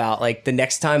up about like the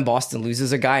next time Boston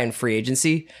loses a guy in free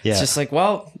agency. Yeah. It's just like,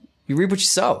 well, you reap what you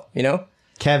sow, you know?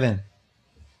 Kevin,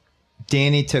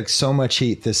 Danny took so much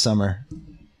heat this summer.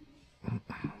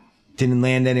 Didn't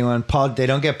land anyone. They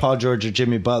don't get Paul George or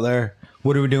Jimmy Butler.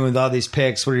 What are we doing with all these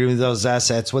picks? What are we doing with those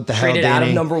assets? What the hell, Danny? Traded out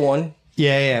of number one.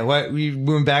 Yeah. What, we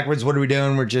moving backwards? What are we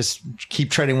doing? We're just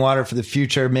keep treading water for the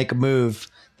future, make a move.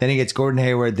 Then he gets Gordon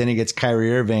Hayward. Then he gets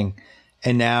Kyrie Irving.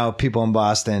 And now people in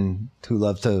Boston who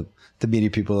love the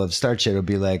media people of start shit will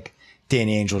be like,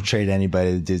 Danny Ainge will trade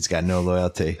anybody. The dude's got no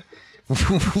loyalty.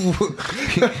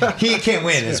 He can't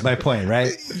win is my point,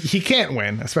 right? He can't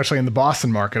win, especially in the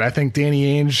Boston market. I think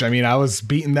Danny Ainge, I mean, I was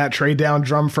beating that trade down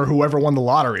drum for whoever won the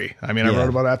lottery. I mean, I wrote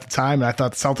about it at the time, and I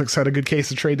thought the Celtics had a good case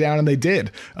to trade down, and they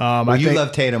did. You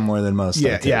love Tatum more than most.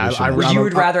 You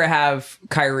would rather have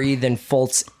Kyrie than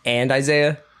Fultz and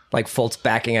Isaiah? Like Fultz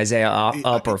backing Isaiah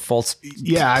up or Fultz.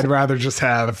 Yeah, I'd rather just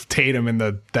have Tatum in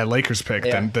that Lakers pick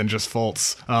than just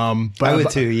Fultz. But I would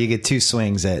too. You get 2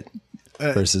 swings at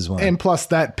versus 1. And plus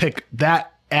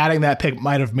adding that pick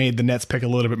might have made the Nets pick a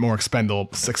little bit more expendable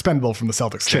from the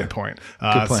Celtics standpoint.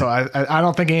 So I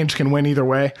don't think Ainge can win either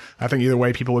way. I think either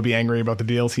way people would be angry about the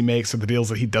deals he makes or the deals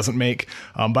that he doesn't make.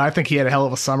 But I think he had a hell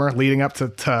of a summer leading up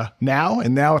to now.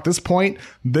 And now at this point,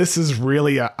 this is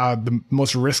really the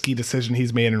most risky decision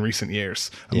he's made in recent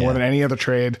years. More than any other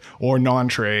trade or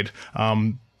non-trade.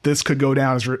 This could go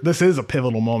down as this is a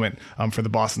pivotal moment for the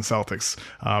Boston Celtics.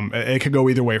 It could go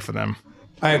either way for them.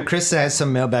 All right, Chris has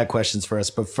some mailbag questions for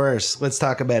us, but first, let's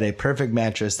talk about a perfect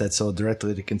mattress that's sold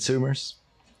directly to consumers.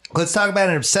 Let's talk about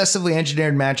an obsessively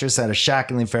engineered mattress at a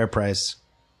shockingly fair price.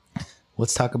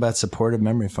 Let's talk about supportive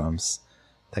memory foams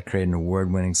that create an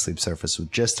award-winning sleep surface with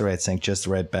just the right sink, just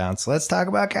the right bounce. Let's talk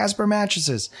about Casper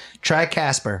mattresses. Try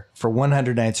Casper for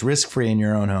 100 nights risk-free in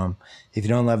your own home. If you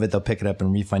don't love it, they'll pick it up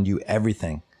and refund you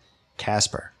everything.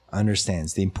 Casper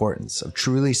understands the importance of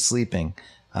truly sleeping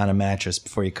on a mattress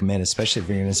before you commit, especially if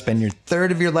you're going to spend your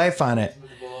third of your life on it.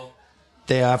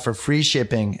 They offer free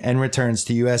shipping and returns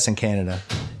to US and Canada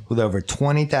with over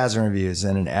 20,000 reviews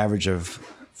and an average of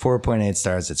 4.8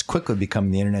 stars. It's quickly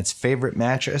become the internet's favorite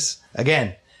mattress.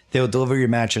 Again, they'll deliver your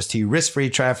mattress to you risk-free.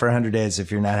 Try it for 100 days. If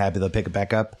you're not happy, they'll pick it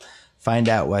back up. Find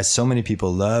out why so many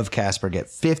people love Casper. Get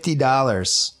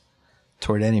 $50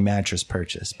 toward any mattress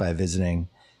purchase by visiting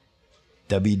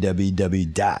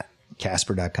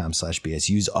www.casper.com/BS.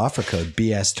 Use offer code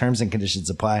BS. Terms and conditions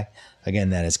apply. Again,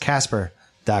 that is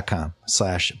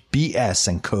casper.com/BS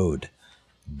and code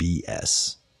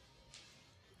BS.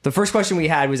 The first question we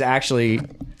had was actually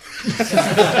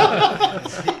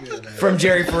from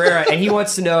Jerry Ferreira, and he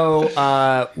wants to know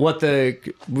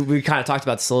we kind of talked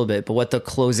about this a little bit, but what the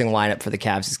closing lineup for the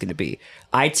Cavs is going to be.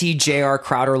 IT, JR,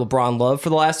 Crowder, LeBron, Love for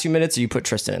the last 2 minutes, or you put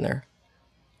Tristan in there?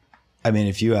 I mean,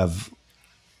 if you have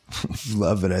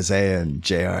Love and Isaiah and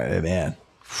JR, man,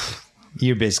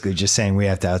 you're basically just saying we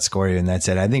have to outscore you, and that's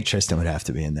it. I think Tristan would have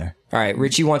to be in there. All right,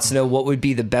 Richie wants to know what would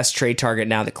be the best trade target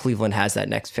now that Cleveland has that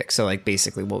next pick. So, like,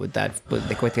 basically, what would they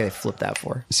flip that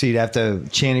for? So you'd have to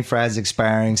Channing Frye's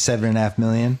expiring $7.5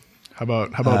 million. How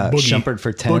about Boogie? Shumpert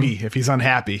for 10. Boogie, if he's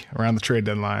unhappy around the trade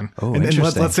deadline. Oh, and then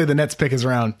interesting. let's say the Nets pick is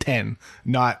around 10,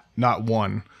 not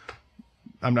 1.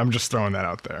 I'm just throwing that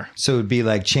out there. So it would be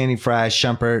like Channing Frye,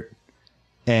 Shumpert,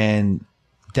 and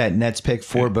that Nets pick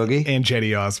for Boogie and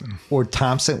Jetty Osman or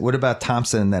Thompson. What about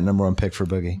Thompson and that number 1 pick for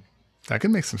Boogie? That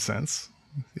could make some sense.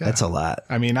 Yeah. That's a lot.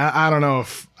 I mean, I don't know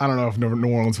if New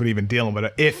Orleans would even deal with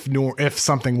it if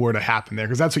something were to happen there,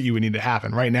 because that's what you would need to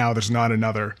happen. Right now, there's not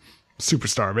another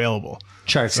superstar available.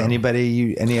 Charts. So.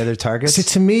 Any other targets? See,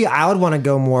 to me, I would want to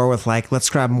go more with like, let's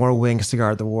grab more wings to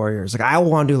guard the Warriors. Like, I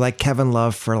want to do like Kevin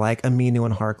Love for like Aminu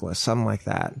and Harkless, something like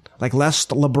that. Like less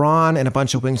LeBron and a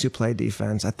bunch of wings who play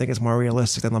defense. I think it's more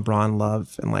realistic than LeBron,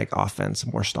 Love, and like offense,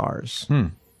 more stars.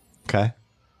 Okay.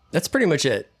 That's pretty much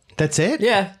it. That's it?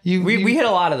 Yeah. We hit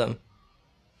a lot of them.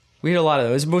 It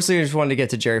was mostly just wanted to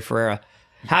get to Jerry Ferreira.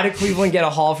 How did Cleveland get a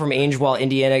haul from Ainge while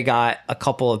Indiana got a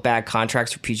couple of bad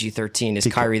contracts for PG-13? Is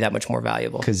Kyrie that much more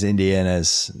valuable? Because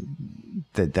Indiana's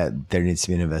that there needs to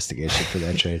be an investigation for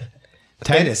that trade.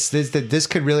 Titus, this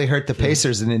could really hurt the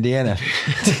Pacers in Indiana.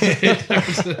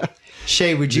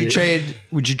 Shay, would you trade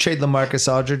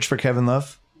LaMarcus Aldridge for Kevin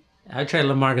Love? I'd trade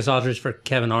LaMarcus Aldridge for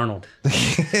Kevin Arnold.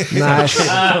 Nice.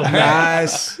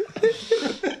 Nice.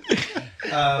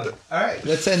 All right,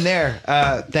 let's end there.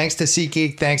 Thanks to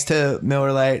SeatGeek. Thanks to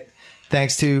Miller Lite.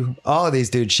 Thanks to all of these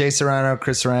dudes. Shay Serrano,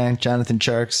 Chris Ryan, Jonathan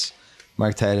Charks,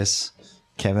 Mark Titus,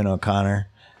 Kevin O'Connor.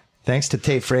 Thanks to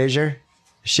Tate Frazier.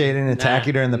 Shay didn't attack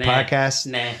you during the podcast.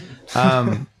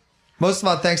 Most of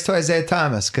all, thanks to Isaiah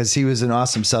Thomas, because he was an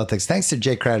awesome Celtics. Thanks to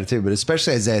Jay Crowder, too, but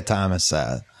especially Isaiah Thomas.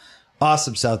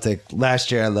 Awesome Celtic.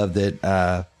 Last year, I loved it.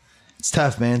 It's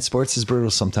tough, man. Sports is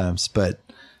brutal sometimes, but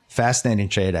fascinating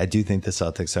trade. I do think the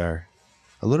Celtics are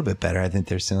a little bit better. I think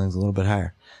their ceiling's a little bit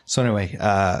higher. So anyway,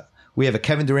 we have a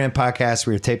Kevin Durant podcast.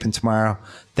 We are taping tomorrow.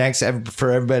 Thanks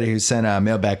for everybody who sent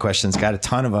mailbag questions. Got a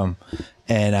ton of them.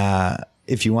 And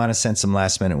if you want to send some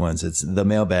last minute ones, it's the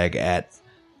mailbag at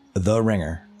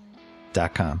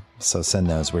theringer.com. So send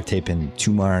those. We're taping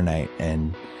tomorrow night.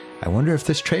 And I wonder if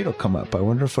this trade will come up. I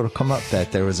wonder if it'll come up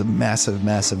that there was a massive,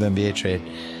 massive NBA trade.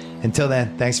 Until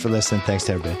then, thanks for listening. Thanks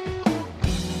to everybody.